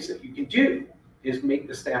of the things that you can do is make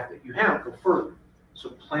the staff that you have go further. So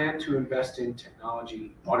plan to invest in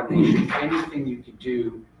technology, automation, anything you can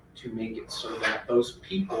do to make it so that those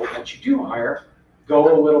people that you do hire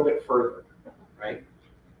go a little bit further, right?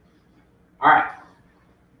 All right.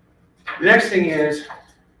 The next thing is,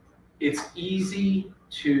 it's easy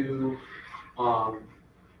to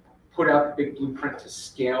put out the big blueprint to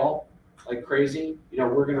scale like crazy. You know,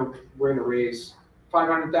 we're gonna raise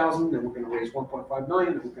 500,000, then we're gonna raise 1.5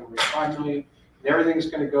 million, then we're gonna raise 5 million, and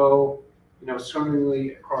everything's gonna go, you know,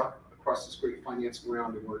 swimmingly across this great financing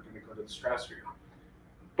round, and we're gonna go to the stratosphere.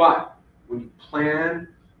 But when you plan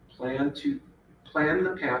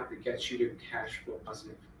the path that gets you to cash flow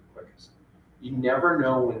positive quickest. You never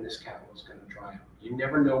know when this capital is going to dry up. You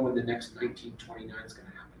never know when the next 1929 is going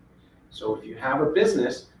to happen. So if you have a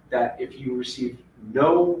business that if you receive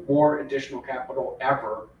no more additional capital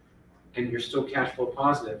ever, and you're still cash flow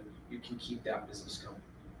positive, you can keep that business going.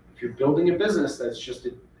 If you're building a business that's just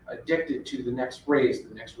addicted to the next raise,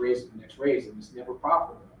 the next raise, the next raise, and it's never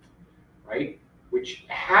profitable, right? Which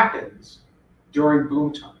happens during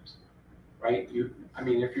boom times, right? I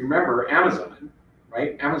mean, if you remember Amazon,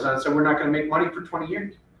 right? Amazon said we're not going to make money for 20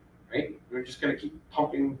 years, right? We're just going to keep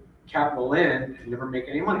pumping capital in and never make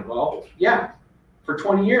any money. Well, yeah, for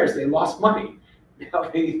 20 years they lost money.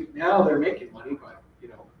 Now they're making money, but you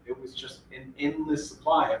know, it was just an endless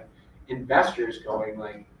supply of investors going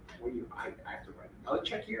like, well, I have to write another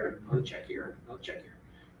check here, another check here, another check here.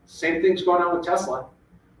 Same thing's going on with Tesla,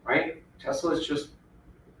 right? Tesla is just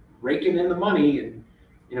raking in the money, and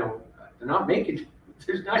you know, they're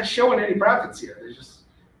not showing any profits here. They're just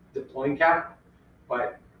deploying capital.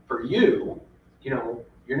 But for you know,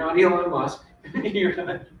 you're not Elon Musk.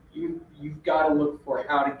 You've got to look for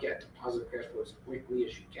how to get to positive cash flow as quickly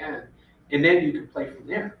as you can, and then you can play from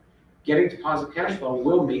there. Getting to positive cash flow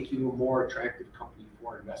will make you a more attractive company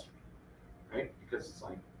for investors, right? Because it's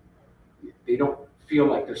like they don't feel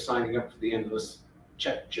like they're signing up for the end of this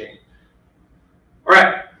check chain. All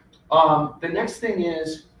right. The next thing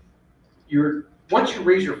is once you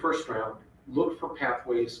raise your first round, look for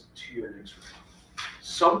pathways to your next round.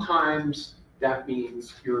 Sometimes that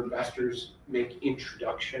means your investors make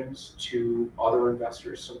introductions to other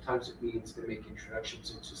investors. Sometimes it means they make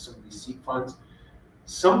introductions into some of these seed funds.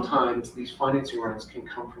 Sometimes these financing rounds can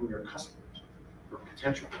come from your customers or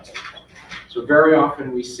potential customers. So very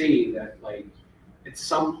often we see that, like, at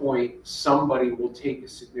some point somebody will take a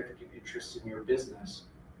significant interest in your business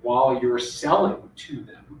while you're selling to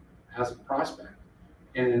them as a prospect,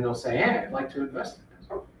 and then they'll say, "Hey, I'd like to invest in this,"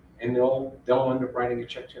 and they'll end up writing a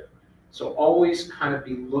check too. So always kind of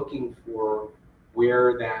be looking for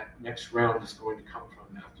where that next round is going to come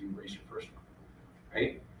from after you raise your first round,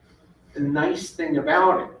 right? The nice thing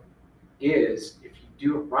about it is if you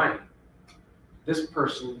do it right, this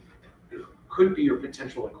person could be your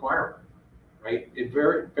potential acquirer, right? It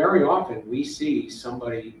very often we see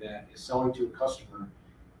somebody that is selling to a customer,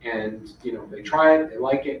 and you know, they try it, they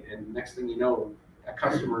like it, and next thing you know, that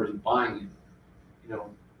customer is buying it, you know,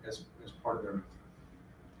 as part of their.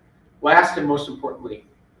 Last and most importantly,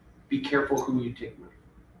 be careful who you take money.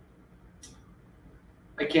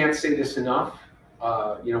 I can't say this enough.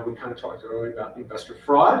 You know, we kind of talked earlier about investor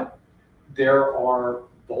fraud. There are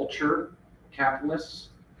vulture capitalists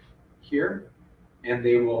here, and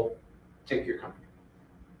they will take your company,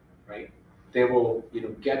 right? They will, you know,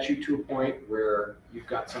 get you to a point where you've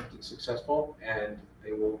got something successful, and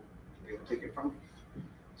they will take it from you.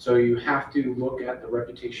 So you have to look at the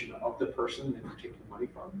reputation of the person that you're taking money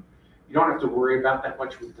from. You don't have to worry about that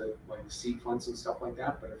much with the seed funds and stuff like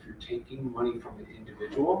that. But if you're taking money from an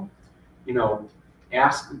individual, you know,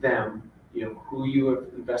 ask them, you know, who you have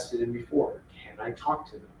invested in before. Can I talk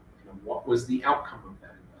to them? You know, what was the outcome of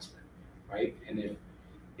that investment, right? And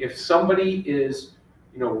if somebody is,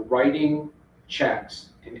 you know, writing checks,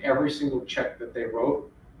 and every single check that they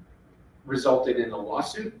wrote resulted in a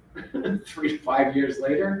lawsuit 3 to 5 years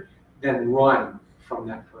later, then run from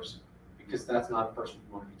that person, because that's not a person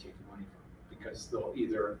you want to be taking money from, because they'll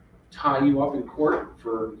either tie you up in court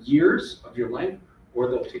for years of your life, or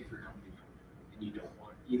they'll take your company from you, and you don't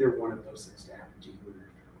want either one of those things to happen to you or your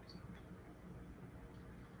families.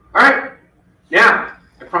 All right, now,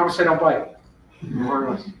 I promise I don't bite. More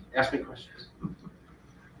or less. Ask me questions.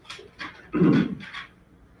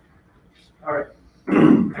 All right.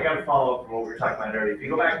 I got to follow up from what we were talking about earlier. If you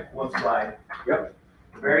go back one slide. Yep.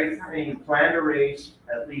 The very thing, plan to raise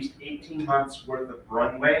at least 18 months worth of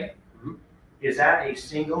runway. Mhm. Is that a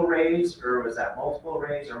single raise, or was that multiple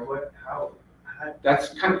raise, or what? How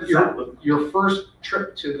That's kind of does that look? your first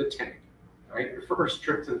trip to the tank, right? Your first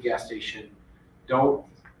trip to the gas station. Don't,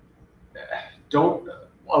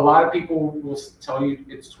 a lot of people will tell you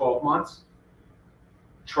it's 12 months.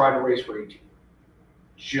 Try to raise for 18,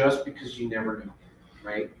 just because you never know,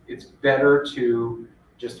 right? It's better to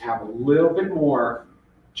just have a little bit more,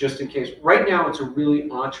 just in case. Right now, it's a really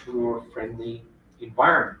entrepreneur-friendly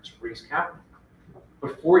environment to raise capital.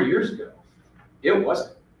 But 4 years ago, it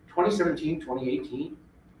wasn't. 2017, 2018,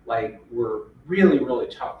 were really, really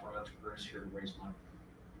tough for entrepreneurs here to raise money,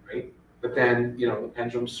 right? But then, the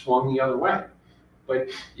pendulum swung the other way. But,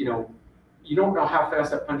 you don't know how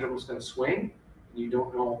fast that pendulum is going to swing. And you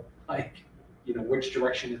don't know, which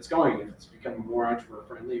direction it's going, if it's becoming more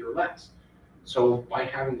entrepreneur-friendly or less. So by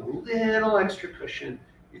having a little extra cushion,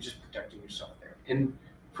 you're just protecting yourself there. And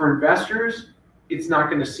for investors, it's not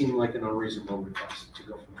going to seem like an unreasonable request to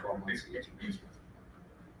go from 12 months to 18 months.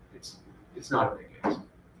 It's not a big deal.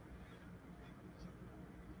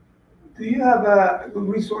 Do you have good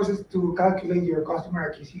resources to calculate your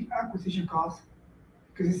customer acquisition costs?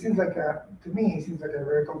 Because it seems like to me, it seems like a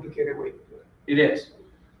very complicated way to do it. It is.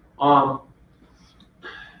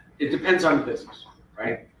 It depends on the business,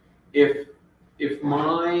 right? If I'm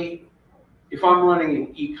running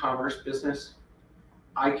an e-commerce business,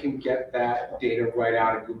 I can get that data right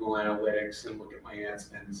out of Google Analytics and look at my ad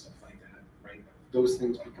spend and stuff like that, right? Those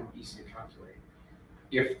things become easy to calculate.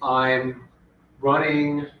 If I'm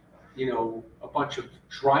running, a bunch of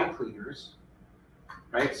dry cleaners,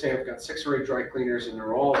 right? Say I've got 6 or 8 dry cleaners and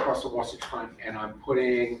they're all across the Wasatch Front, and I'm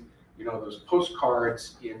putting, those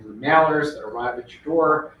postcards in the mailers that arrive at your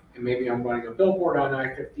door, and maybe I'm running a billboard on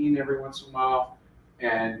I-15 every once in a while,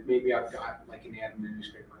 and maybe I've got an ad in the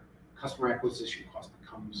newspaper. Customer acquisition cost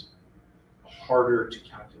becomes harder to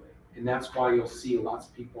calculate. And that's why you'll see lots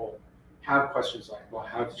of people have questions like, well,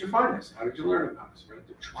 how did you find this? How did you learn about this, right?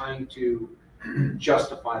 They're trying to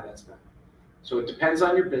justify that spend. So it depends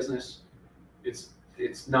on your business. It's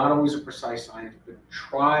not always a precise science, but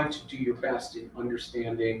try to do your best in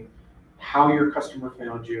understanding how your customer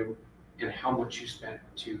found you and how much you spent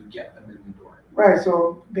to get them in the door. Right,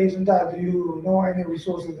 so based on that, do you know any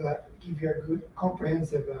resources that give you a good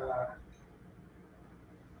comprehensive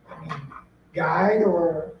guide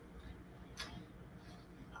or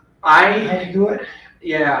how to do it?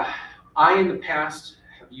 Yeah, I in the past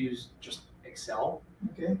have used just Excel,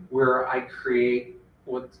 Okay. where I create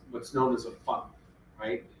what's known as a funnel,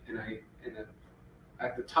 right? And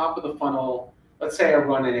at the top of the funnel, let's say I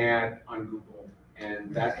run an ad on Google,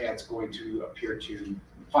 and that ad's going to appear to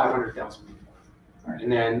 500,000 people. Right.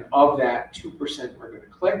 And then of that, 2% are going to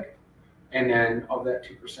click. And then of that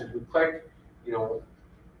 2% who click,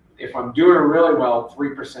 if I'm doing it really well,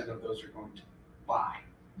 3% of those are going to buy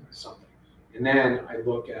something. And then I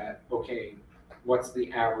look at, okay, what's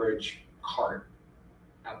the average cart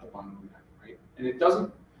at the bottom of that, right? And it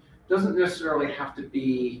doesn't necessarily have to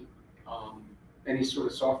be any sort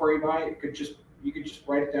of software you buy. You could just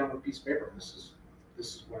write it down on a piece of paper. This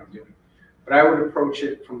is what I'm doing. But I would approach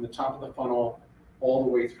it from the top of the funnel all the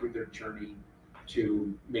way through their journey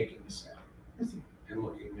to making the sale,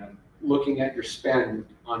 and looking at your spend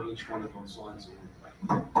on each one of those lines.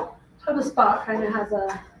 HubSpot kind of has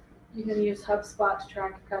you can use HubSpot to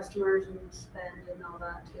track your customers and spend and all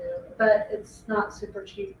that too. But it's not super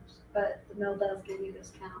cheap, but the mill does give you a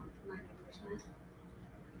discount for 90%.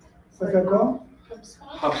 What's that called?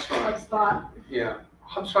 HubSpot. Yeah,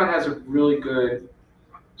 HubSpot has a really good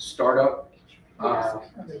startup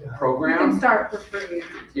You program. can start for free.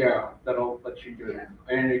 Yeah, that'll let you do it.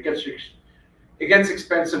 And it gets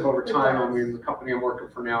expensive over time. I does. mean, the company I'm working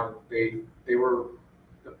for now, they were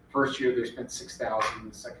the first year they spent $6,000,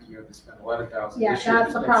 the second year they spent $11,000. Yeah, this year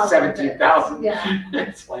that's they the spent problem with it. $17,000. Yeah.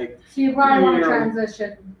 It's like, So you probably want You to know.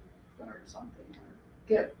 transition or something, or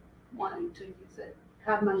get wanting to use it,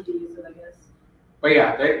 have money to use it, I guess. but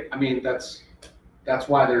yeah, that's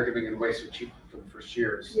why they're giving it away so cheap for the first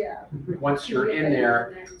years. Yeah. Once you're You get in that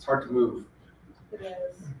there, it's hard to move. It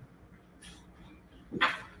is.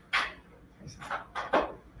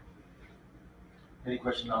 Any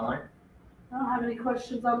questions online? I don't have any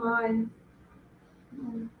questions on mine.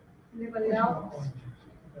 Anybody else?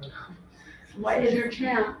 What is your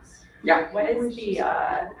chance? What is the,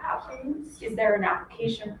 is there an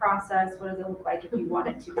application process? What does it look like if you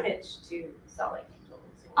wanted to pitch to Selling Angels?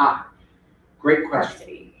 Great Park question.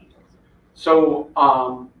 City Angels. So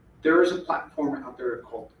there is a platform out there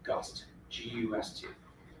called Gust, G-U-S-T.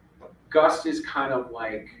 Gust is kind of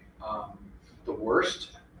like the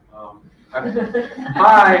worst.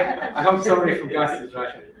 Hi, I hope somebody from Gust is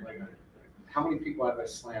watching. Like, how many people have I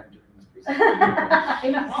slammed during this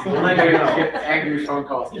presentation? We'll let you know. Get angry phone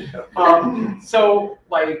calls. So,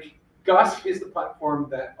 like, Gust is the platform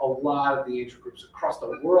that a lot of the angel groups across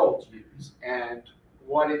the world use, and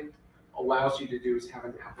what it allows you to do is have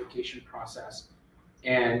an application process,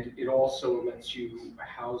 and it also lets you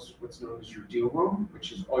house what's known as your deal room,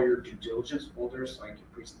 which is all your due diligence folders, like your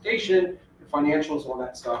presentation, your financials, all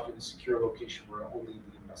that stuff, in a secure location where only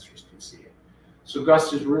the investors can see it. So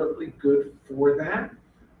Gust is really good for that.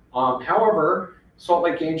 However, Salt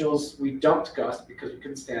Lake Angels, we dumped Gust because we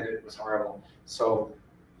couldn't stand it. It was horrible. So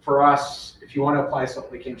for us, if you want to apply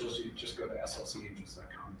Salt Lake Angels, you just go to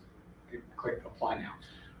slcangels.com. Click apply now.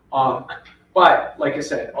 But like I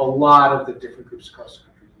said, a lot of the different groups across the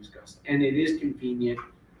country use Gust, and it is convenient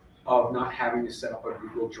of not having to set up a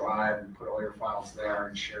Google Drive and put all your files there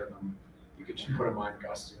and share them. You could just put them on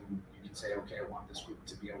Gust, and you can say, okay, I want this group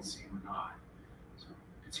to be able to see them or not. So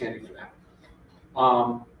it's handy for that.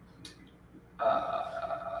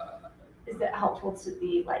 Is it helpful to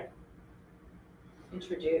be like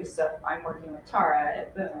introduced? So if I'm working with Tara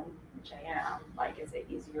at Boom, which I am, like, is it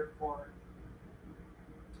easier for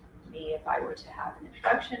me if I were to have an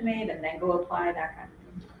introduction made and then go apply, that kind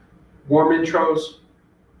of thing? Warm intros,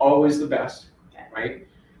 always the best, Okay. right?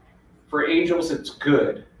 For angels, it's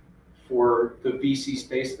good. For the VC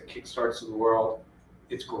space, the Kickstarts of the world,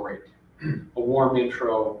 it's great. A warm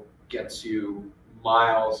intro gets you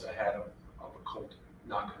miles ahead of a cold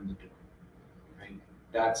knock on the door, right?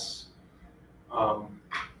 That's,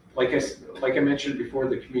 like I mentioned before,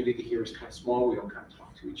 the community here is kind of small. We don't kind of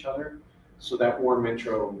talk to each other. So that warm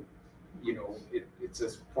intro, you know, it's a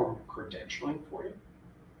form of credentialing for you.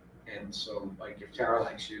 And so, like, if Tara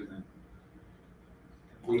likes you, then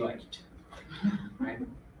we like you too, right?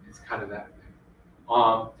 It's kind of that thing.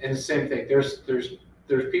 And the same thing, there's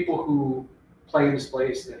people who play in this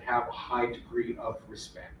place that have a high degree of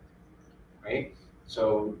respect, right?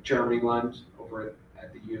 So Jeremy Lund over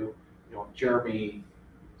at the U, you know, if Jeremy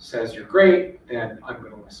says you're great, then I'm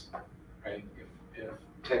going to listen, right? If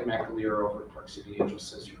Ted McAleer over at Park City Angels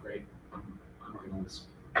says you're great, I'm going to listen.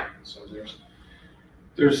 So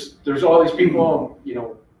there's all these people, you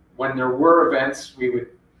know, when there were events, we would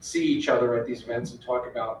see each other at these events and talk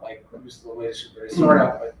about, like, who's the latest and greatest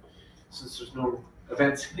startup, but since there's no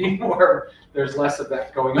events anymore, there's less of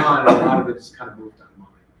that going on, and a lot of it is kind of moved online.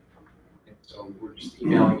 And so we're just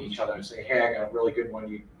emailing each other and saying, hey, I got a really good one,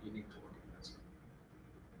 you need to look at this.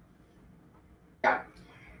 Yeah.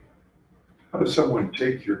 How does someone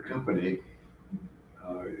take your company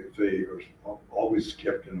if they are always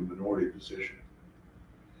kept in a minority position?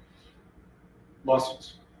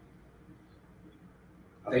 Lawsuits.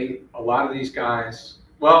 A lot of these guys,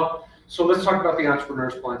 well, so let's talk about the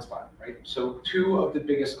entrepreneur's blind spot, right? So two of the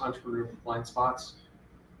biggest entrepreneur blind spots,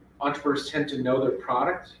 entrepreneurs tend to know their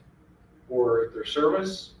product or their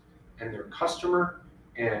service and their customer,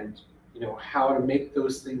 and, you know, how to make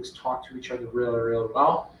those things talk to each other really, really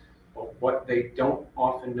well. But what they don't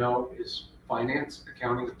often know is finance,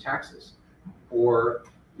 accounting, taxes, or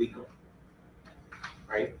legal,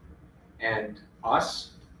 right? And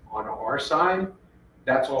us, on our side,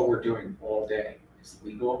 that's all we're doing all day, is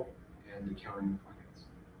legal and accounting and finance,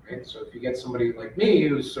 right? So if you get somebody like me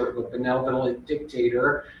who's sort of a benevolent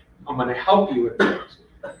dictator, I'm going to help you with things.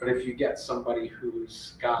 But if you get somebody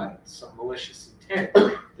who's got some malicious intent,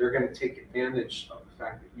 they're going to take advantage of the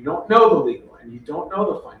fact that you don't know the legal and you don't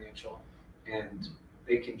know the financial, and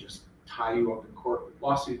they can just tie you up in court with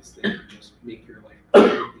lawsuits. They can just make your life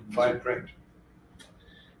Fine print.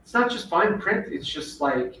 It's not just fine print. It's just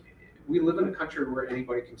like, we live in a country where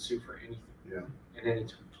anybody can sue for anything, Yeah. at any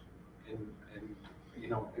time, and you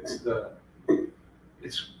know, it's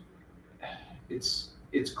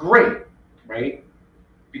great, right?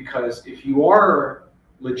 Because if you are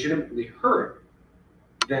legitimately hurt,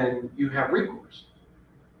 then you have recourse.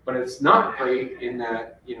 But it's not great in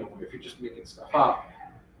that, you know, if you're just making stuff up,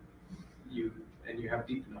 you have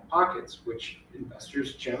deep enough pockets, which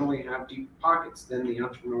investors generally have deep pockets than the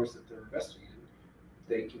entrepreneurs that they're investing in.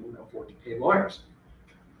 They can afford to pay lawyers,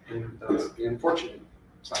 and that's the unfortunate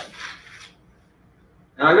side.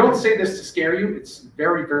 And I don't say this to scare you. It's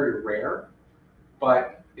very, very rare,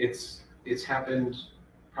 but it's happened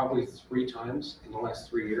probably 3 times in the last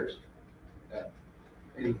 3 years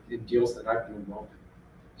in deals that I've been involved in.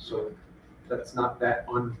 So that's not that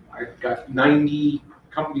I've got 90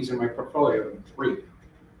 companies in my portfolio and 3.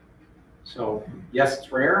 So yes,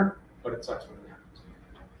 it's rare, but it sucks when it happens.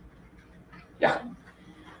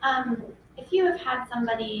 Yeah. If you have had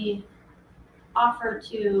somebody offer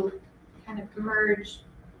to kind of merge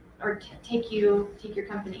or take your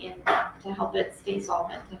company in to help it stay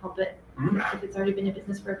solvent, to help it, if it's already been in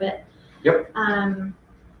business for a bit. Yep.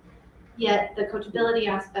 Yet the coachability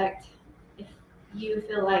aspect, if you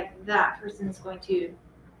feel like that person is going to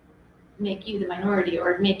make you the minority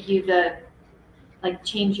or make you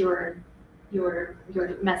change your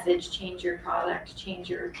message, change your product, change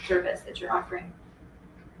your service that you're offering,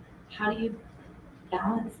 how do you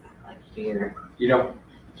balance that? You don't.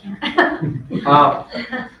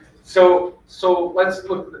 Can't. So let's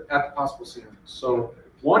look at the possible scenarios. So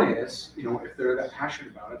one is, if they're that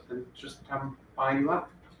passionate about it, then just have them buy you out.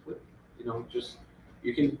 Just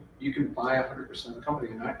you can buy 100% of the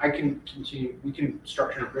company, and I can continue. We can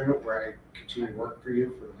structure an agreement where I continue to work for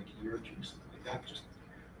you for like a year or 2, something like that, just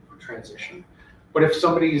for transition. But if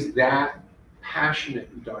somebody is that passionate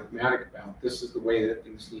and dogmatic about this is the way that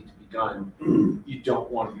things need to be done, you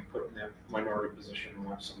don't want to be put in that minority position and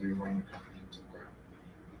watch somebody run the company into the ground,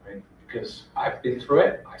 right? Because I've been through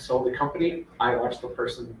it. I sold the company. I watched the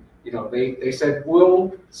person. They said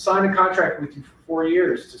we'll sign a contract with you for 4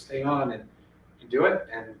 years to stay on and do it,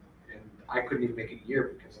 and I couldn't even make it a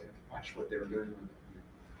year because I watched what they were doing.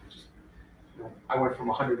 I went from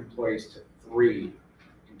 100 employees to 3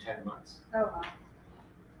 in 10 months. Oh, wow.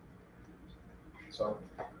 So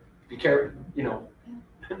be careful,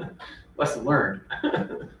 lesson learned.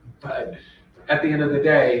 But at the end of the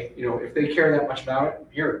day, if they care that much about it,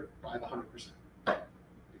 here, buy the 100%.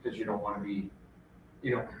 Because you don't want to be,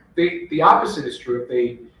 the opposite is true.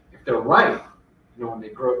 If they're right, when they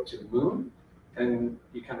grow up to the moon, then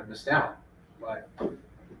you kind of missed out. But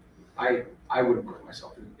I wouldn't put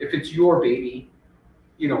myself in. If it's your baby,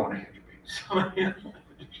 you don't want to have your baby. So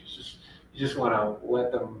you just want to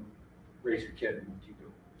let them raise your kid and keep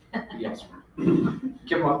it yes.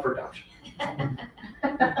 Give them up for adoption.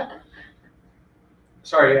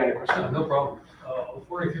 Sorry, you had a question. No problem. I was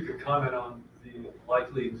wondering if you could comment on the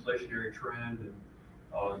likely inflationary trend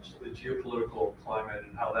and just the geopolitical climate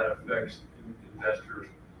and how that affects investors.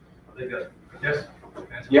 I guess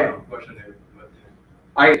answer my own question there. But,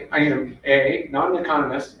 I am A, not an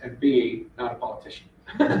economist, and B, not a politician.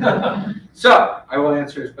 So I will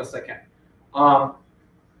answer as best I can.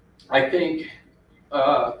 I think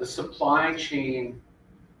the supply chain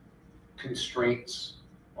constraints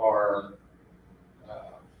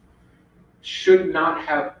should not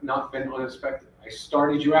have been unexpected. I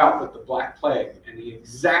started you out with the Black Plague, and the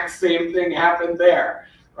exact same thing happened there,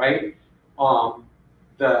 right?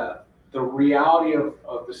 The reality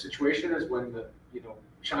of the situation is when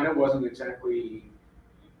China wasn't exactly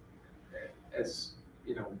as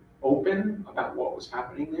open about what was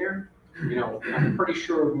happening there. I'm pretty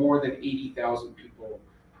sure more than 80,000 people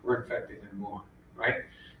were infected in Wuhan, right?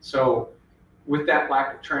 So with that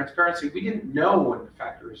lack of transparency, we didn't know when the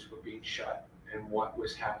factories were being shut and what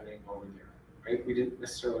was happening over there, right? We didn't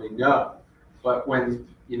necessarily know. But when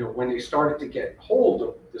they started to get hold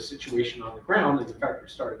of the situation on the ground and the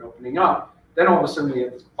factories started opening up, then all of a sudden we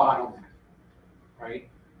have this bottleneck, right?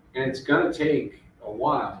 And it's going to take a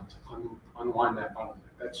while to unwind that bottleneck.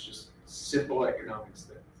 That's just simple economics.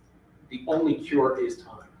 That the only cure is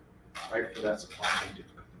time, right, for that supply chain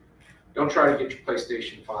difficulty. Don't try to get your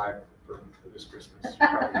PlayStation 5 for this Christmas.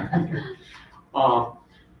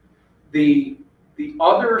 The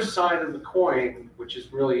other side of the coin, which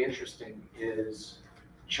is really interesting, is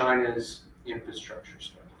China's infrastructure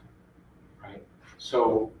spending, right?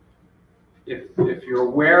 So if you're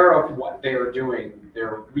aware of what they are doing,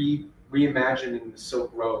 they're reimagining the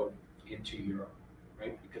Silk Road into Europe,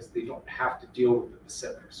 right? Because they don't have to deal with the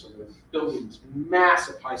Pacific. So they're building these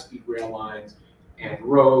massive high-speed rail lines and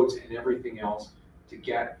roads and everything else to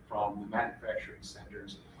get from the manufacturing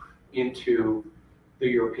centers into the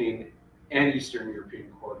European and Eastern European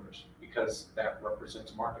corridors, because that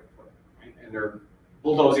represents a market for them, right? And they're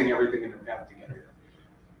bulldozing everything in their path to get here.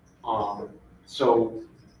 So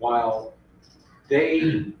while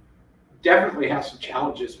they definitely have some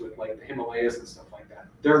challenges with like the Himalayas and stuff like that,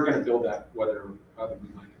 they're going to build that whether we like it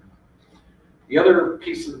or not. The other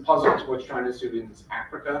piece of the puzzle to what China's doing is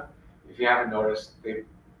Africa. If you haven't noticed, they've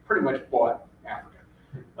pretty much bought Africa.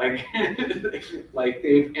 Like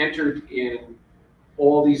they've entered in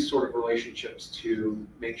all these sort of relationships to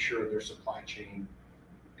make sure their supply chain,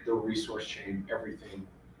 their resource chain, everything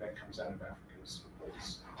that comes out of Africa is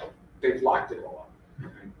they've locked it all up.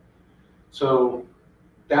 Right? So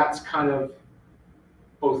that's kind of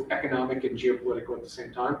both economic and geopolitical at the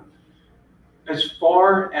same time. As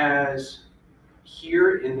far as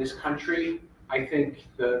here in this country, I think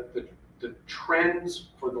the trends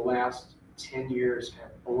for the last 10 years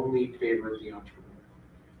have only favored the entrepreneur.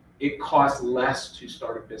 It costs less to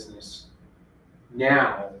start a business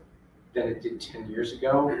now than it did 10 years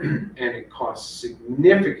ago, and it costs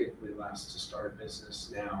significantly less to start a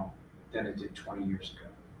business now than it did 20 years ago.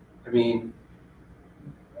 I mean,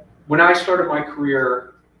 when I started my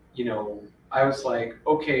career, you know, I was like,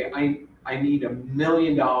 okay, I need $1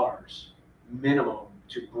 million minimum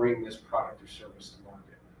to bring this product or service to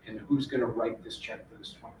market. And who's going to write this check for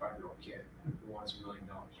this 25-year-old kid who wants $1 million,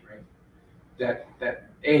 right? That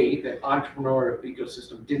entrepreneurial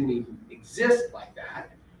ecosystem didn't even exist like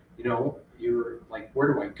that. You know, you're like,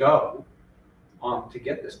 where do I go to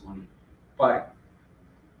get this money? But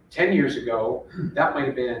 10 years ago, that might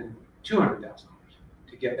have been $200,000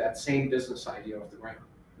 to get that same business idea off the ground.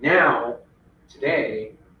 Now,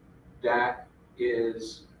 today, that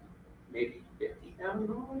is maybe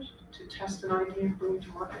 $50,000 to test an idea and bring it to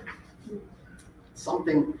market.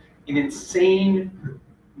 Something, an insane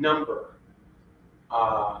number.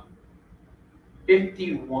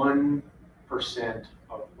 51%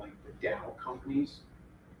 of like the Dow companies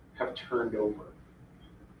have turned over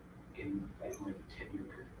in like a 10-year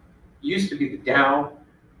period. It used to be the Dow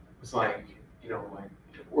was like, you know, like,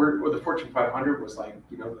 or the Fortune 500 was like,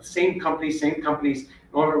 you know, the same companies, in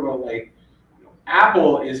order to like, you know,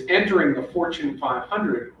 Apple is entering the Fortune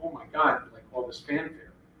 500. Oh my God, like all this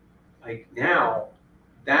fanfare. Like now,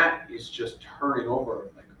 that is just turning over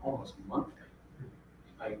like almost monthly.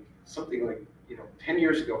 Like something like, you know, 10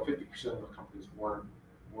 years ago, 50% of the companies weren't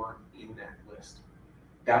in that list.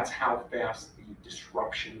 That's how fast the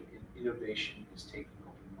disruption and innovation is taking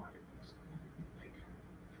over the marketplace. Like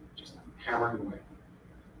just hammering away.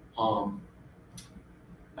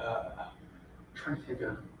 Trying to think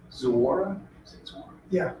of Zuora. Is it Zuora?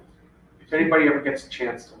 Yeah. If anybody ever gets a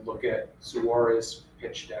chance to look at Zuora's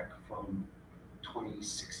pitch deck from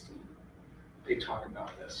 2016, they talk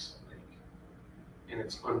about this, and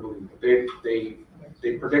it's unbelievable. They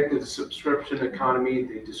predicted the subscription economy.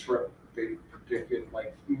 They predicted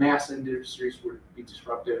like mass industries would be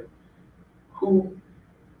disrupted. Who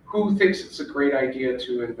thinks it's a great idea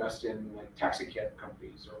to invest in like taxi cab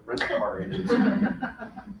companies or rental car agencies?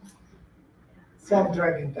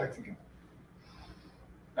 Self-driving taxi cab.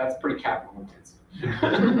 That's pretty capital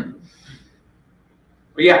intensive.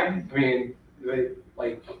 But yeah, I mean,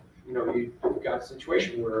 like, you know, you've got a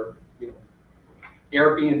situation where, you know,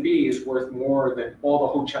 Airbnb is worth more than all the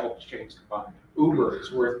hotel chains combined. Uber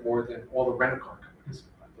is worth more than all the rental car companies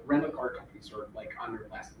combined. The rental car companies are like on their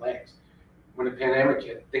last legs. When the pandemic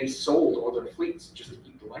hit, they sold all their fleets just to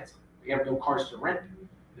keep the lights on. They have no cars to rent.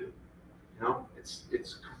 You know, it's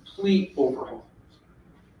complete overhaul.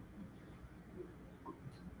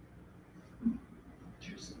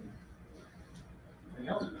 Anything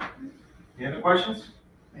else? Any other questions?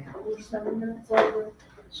 We're 7 minutes over.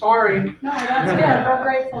 Sorry. No, that's good. We're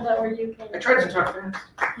grateful that you came. I tried to talk fast.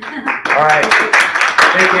 All right.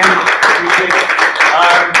 Thank you. Appreciate it.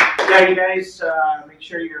 Yeah, you guys, make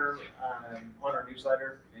sure you're on our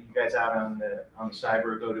newsletter. And you guys out on the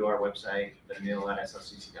cyber, go to our website,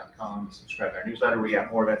 theneil@slcc.com, subscribe to our newsletter. We got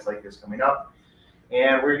more events like this coming up.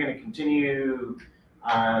 And we're going to continue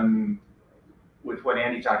with what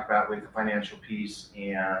Andy talked about with the financial piece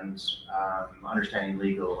and understanding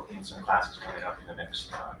legal in some classes coming up in the next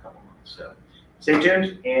couple months. So stay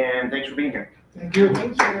tuned, and thanks for being here. Thank you.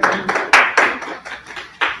 Thank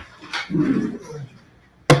you.